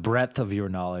 the breadth of your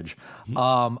knowledge.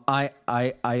 I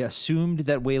assumed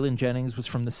that Waylon Jennings was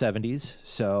from the 70s,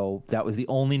 so that was the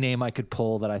only name I could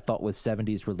pull that I thought was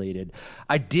 70s related.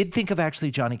 I did think of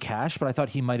actually Johnny Cash, but I thought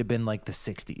he might have been like the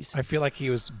 60s. I feel like he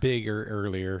was bigger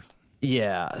earlier.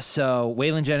 Yeah, so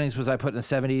Waylon Jennings was I put in the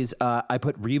 70s. I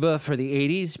put Reba for the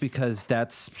 80s because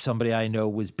that's somebody I know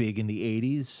was big in the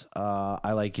 80s.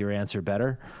 I like your answer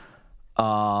better.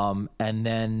 And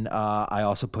then I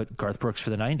also put Garth Brooks for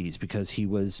the 90s because he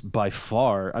was by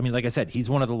far, I mean, like I said,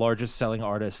 he's one of the largest selling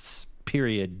artists,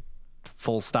 period,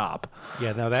 full stop.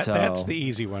 Yeah, no, that's the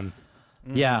easy one.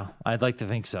 Yeah, I'd like to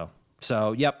think so.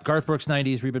 So, yep, Garth Brooks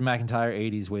 90s, Reba McEntire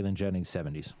 80s, Waylon Jennings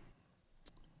 70s.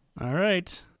 All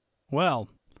right. Well,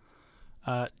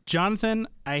 Jonathan,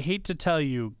 I hate to tell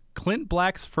you, Clint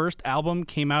Black's first album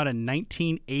came out in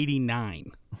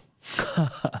 1989.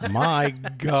 My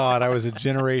God, I was a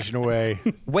generation away.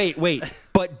 Wait,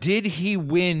 but did he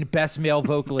win Best Male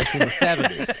Vocalist in the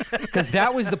 70s? Because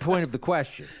that was the point of the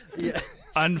question. Yeah.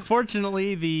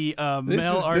 Unfortunately, the This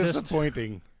male is artist,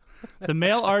 disappointing. the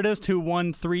male artist who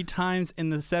won 3 times in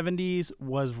the 70s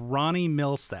was Ronnie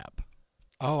Millsap.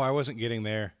 Oh, I wasn't getting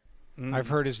there. I've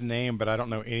heard his name, but I don't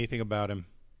know anything about him.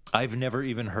 I've never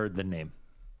even heard the name.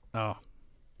 Oh.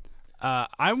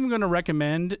 I'm going to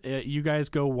recommend you guys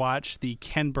go watch the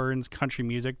Ken Burns country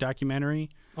music documentary.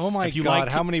 Oh, my If you God. like-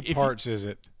 How many if parts is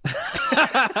it?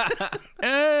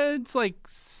 It's like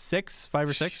 5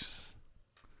 or 6.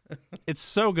 It's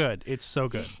so good. It's so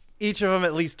good. Each of them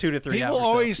at least 2 to 3 hours. People though.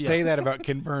 always say Yes. that about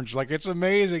Ken Burns. Like, it's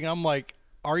amazing. I'm like,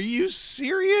 are you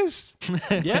serious?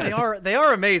 Yes. They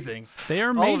are amazing. They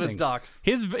are amazing. All of his docs.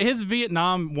 His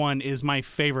Vietnam one is my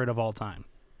favorite of all time.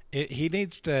 He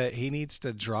needs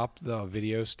to drop the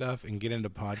video stuff and get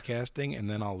into podcasting, and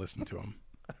then I'll listen to him.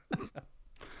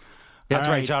 That's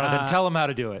All right, right, Jonathan. Tell him how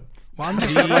to do it. Well, I'm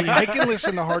just like, I can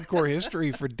listen to hardcore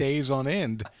history for days on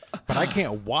end, but I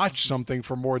can't watch something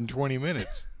for more than 20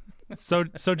 minutes. So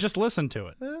just listen to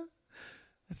it.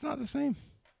 It's not the same.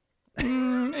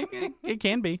 It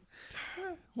can be.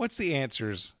 What's the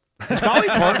answers? Is Dolly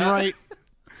Parton right?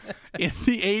 In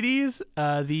the 80s,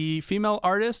 the female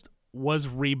artist was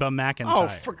Reba McEntire. Oh,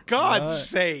 for God's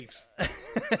sakes.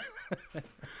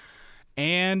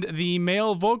 And the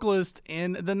male vocalist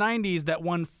in the 90s that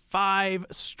won 5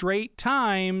 straight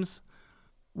times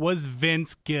was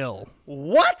Vince Gill.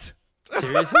 What?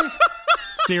 Seriously?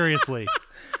 Seriously.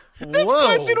 This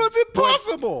question was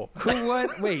impossible. Who won?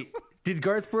 Wait, did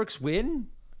Garth Brooks win?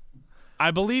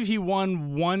 I believe he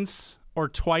won once or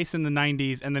twice in the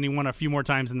 90s, and then he won a few more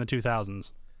times in the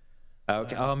 2000s.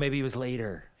 Okay. Oh, maybe it was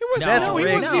later. He wasn't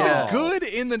even good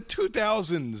in the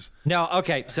 2000s. No,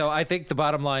 okay. So I think the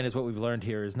bottom line is what we've learned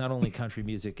here is not only country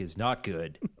music is not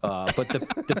good, but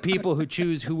the people who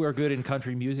choose who are good in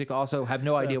country music also have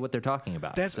no idea what they're talking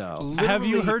about. That's so Have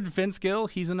you heard Vince Gill?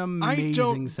 He's an amazing I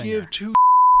don't singer. give two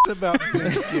about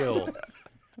Vince Gill.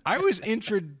 I was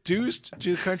introduced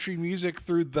to country music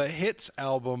through the Hits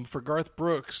album for Garth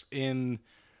Brooks in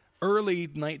early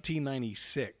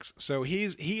 1996. So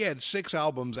he had 6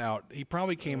 albums out. He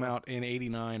probably came out in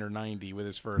 89 or 90 with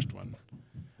his first one.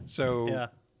 So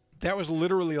that was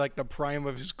literally like the prime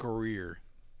of his career.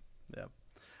 Yeah.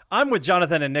 I'm with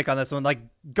Jonathan and Nick on this one. Like,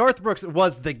 Garth Brooks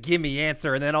was the gimme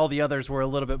answer, and then all the others were a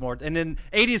little bit more. And then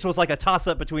 80s was like a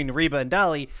toss-up between Reba and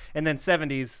Dolly, and then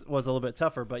 70s was a little bit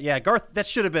tougher. But yeah, Garth, that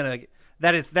should have been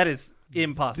that is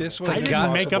impossible. This was I an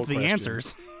didn't make up impossible the question.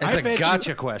 answers. it's a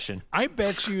gotcha question. I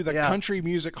bet you the Country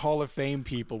Music Hall of Fame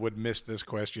people would miss this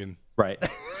question. Right.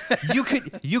 You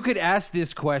could ask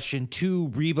this question to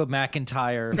Reba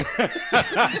McEntire,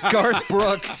 Garth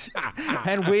Brooks,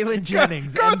 and Waylon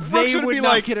Jennings, Garth and Brooks they would be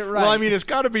not like, get it right. well, I mean, it's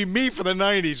got to be me for the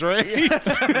 90s, right?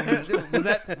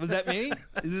 was that me?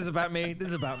 Is this about me? This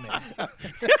is about me.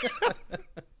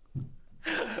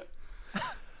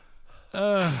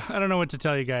 I don't know what to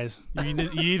tell you guys. You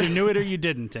either knew it or you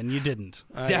didn't, and you didn't.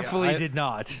 Definitely did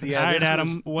not. Yeah, all right, this Adam,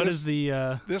 was- what this- is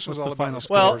the This was what's all the about final the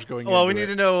score? scores going well, we into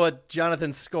need it. to know what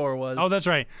Jonathan's score was. Oh, that's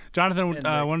right. Jonathan, And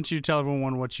why Nick. don't you tell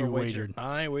everyone what you wagered?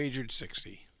 I wagered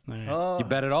 60. All right. You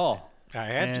bet it all. I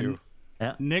had And to.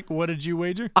 Nick, what did you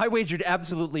wager? I wagered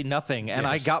absolutely nothing, and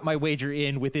I Yes. got my wager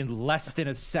in within less than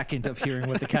a second of hearing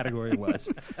what the category was.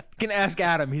 You can ask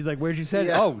Adam. He's like, "Where'd you set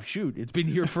it?" Oh, shoot, it's been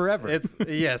here forever. It's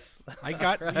yes. I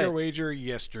got your wager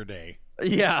yesterday.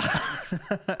 Yeah.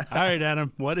 All right,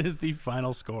 Adam, what is the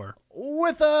final score?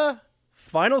 With a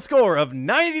final score of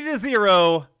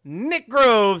 90-0, Nick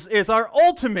Groves is our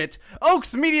ultimate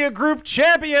Oaks Media Group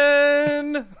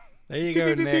champion. There you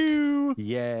go, Nick.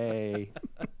 Yay.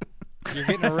 You're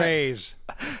getting a raise.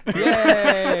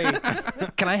 Yay.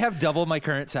 Can I have double my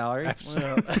current salary? That's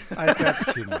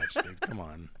too much, dude. Come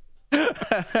on.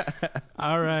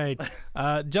 All right.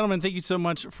 Gentlemen, thank you so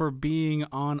much for being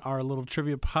on our little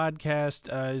trivia podcast.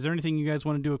 Is there anything you guys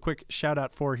want to do a quick shout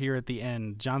out for here at the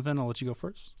end? Jonathan, I'll let you go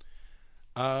first.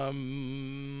 No,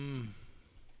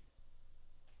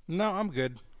 I'm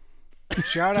good.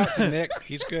 Shout out to Nick.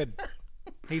 He's good.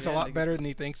 He's a lot better than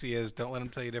he thinks he is. Don't let him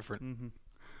tell you different. Mm-hmm.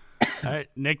 All right,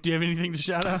 Nick, do you have anything to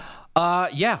shout out?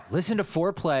 Yeah, listen to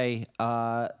Foreplay.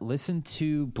 Listen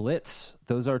to Blitz.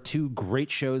 Those are 2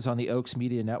 great shows on the Oaks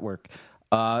Media Network.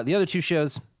 The other 2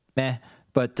 shows, meh,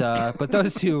 but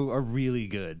those 2 are really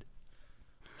good.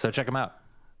 So check them out.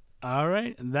 All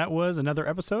right, that was another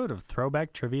episode of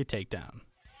Throwback Trivia Takedown.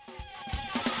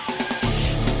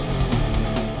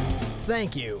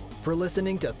 Thank you for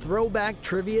listening to Throwback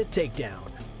Trivia Takedown.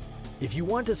 If you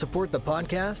want to support the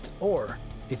podcast, or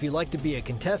if you'd like to be a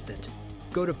contestant,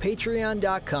 go to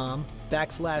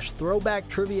patreon.com/Throwback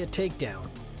Trivia Takedown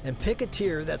and pick a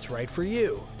tier that's right for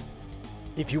you.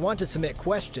 If you want to submit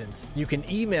questions, you can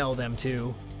email them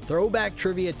to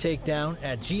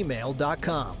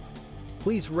throwbacktriviatakedown@gmail.com.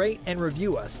 Please rate and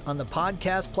review us on the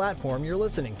podcast platform you're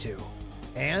listening to.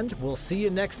 And we'll see you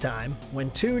next time when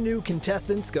 2 new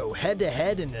contestants go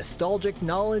head-to-head in nostalgic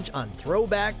knowledge on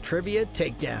Throwback Trivia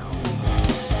Takedown.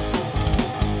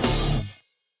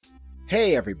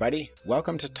 Hey everybody,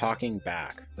 welcome to Talking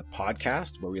Back, the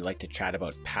podcast where we like to chat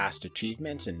about past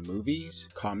achievements in movies,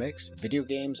 comics, video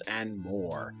games, and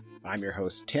more. I'm your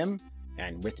host Tim,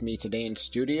 and with me today in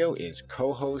studio is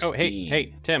co-host Dean.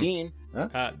 Hey, Tim. Dean,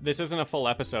 huh? This isn't a full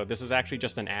episode. This is actually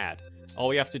just an ad. All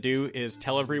we have to do is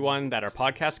tell everyone that our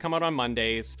podcasts come out on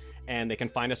Mondays, and they can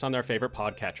find us on their favorite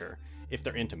podcatcher. If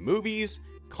they're into movies,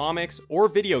 comics, or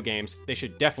video games, they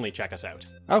should definitely check us out.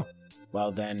 Oh,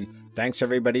 well then, thanks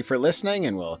everybody for listening,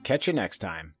 and we'll catch you next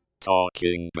time.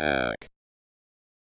 Talking Back.